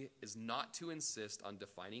responsibility is not to insist on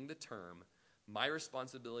defining the term. My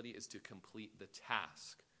responsibility is to complete the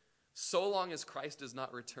task. So long as Christ does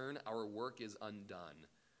not return, our work is undone.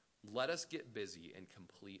 Let us get busy and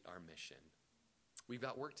complete our mission. We've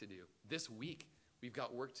got work to do. This week, we've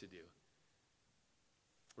got work to do.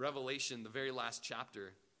 Revelation, the very last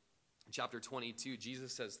chapter, chapter 22,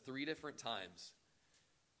 Jesus says 3 different times.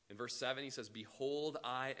 In verse 7, he says, behold,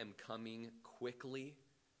 I am coming quickly.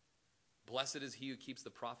 Blessed is he who keeps the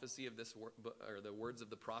prophecy of this or the words of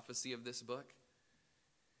the prophecy of this book.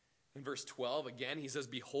 In verse 12, again, he says,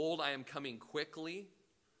 behold, I am coming quickly.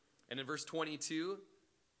 And in verse 22,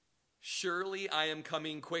 surely I am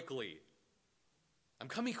coming quickly. I'm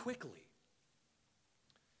coming quickly.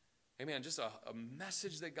 Amen. Just a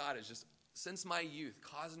message that God has just, since my youth,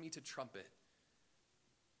 caused me to trumpet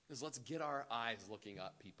is let's get our eyes looking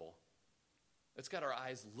up, people. Let's get our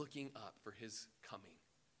eyes looking up for his coming.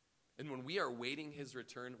 And when we are waiting his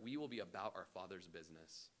return, we will be about our Father's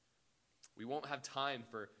business. We won't have time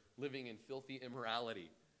for living in filthy immorality,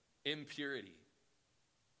 impurity.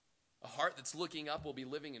 A heart that's looking up will be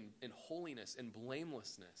living in holiness and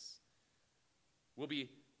blamelessness. We'll be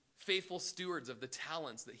faithful stewards of the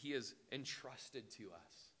talents that he has entrusted to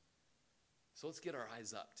us. So let's get our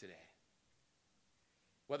eyes up today.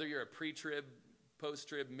 Whether you're a pre-trib,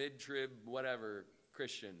 post-trib, mid-trib, whatever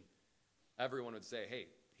Christian, everyone would say, hey,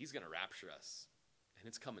 he's going to rapture us, and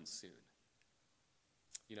it's coming soon.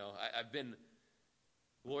 You know, the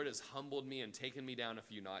Lord has humbled me and taken me down a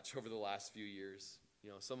few notch over the last few years.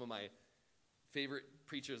 You know, some of my favorite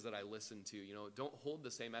preachers that I listen to, you know, don't hold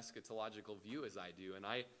the same eschatological view as I do, and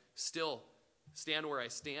I still stand where I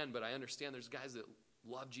stand, but I understand there's guys that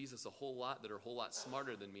love Jesus a whole lot, that are a whole lot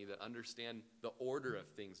smarter than me, that understand the order of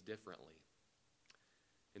things differently.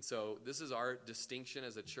 And so this is our distinction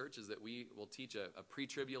as a church, is that we will teach a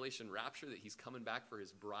pre-tribulation rapture, that he's coming back for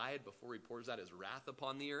his bride before he pours out his wrath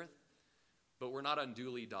upon the earth. But we're not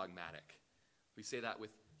unduly dogmatic. We say that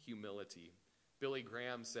with humility. Billy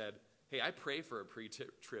Graham said, hey, I pray for a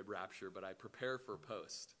pre-trib rapture, but I prepare for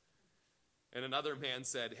post. And another man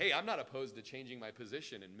said, hey, I'm not opposed to changing my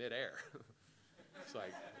position in midair. It's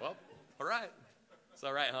like, well, all right. It's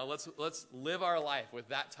all right, huh? Let's live our life with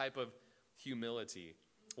that type of humility.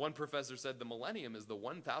 One professor said the millennium is the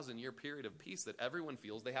 1,000-year period of peace that everyone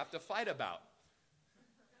feels they have to fight about.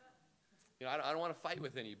 You know, I don't want to fight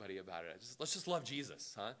with anybody about it. Let's just love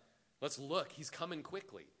Jesus, huh? Let's look. He's coming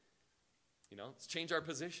quickly. You know, let's change our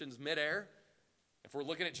positions midair. If we're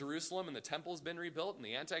looking at Jerusalem and the temple's been rebuilt and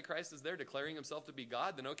the Antichrist is there declaring himself to be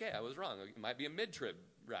God, then okay, I was wrong. It might be a mid-trib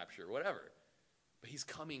rapture, whatever. But he's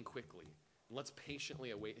coming quickly. And let's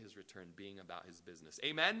patiently await his return, being about his business.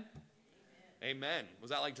 Amen? Amen.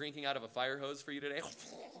 Was that like drinking out of a fire hose for you today?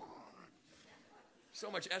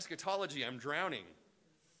 So much eschatology, I'm drowning.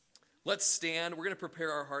 Let's stand. We're going to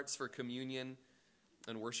prepare our hearts for communion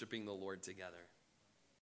and worshiping the Lord together.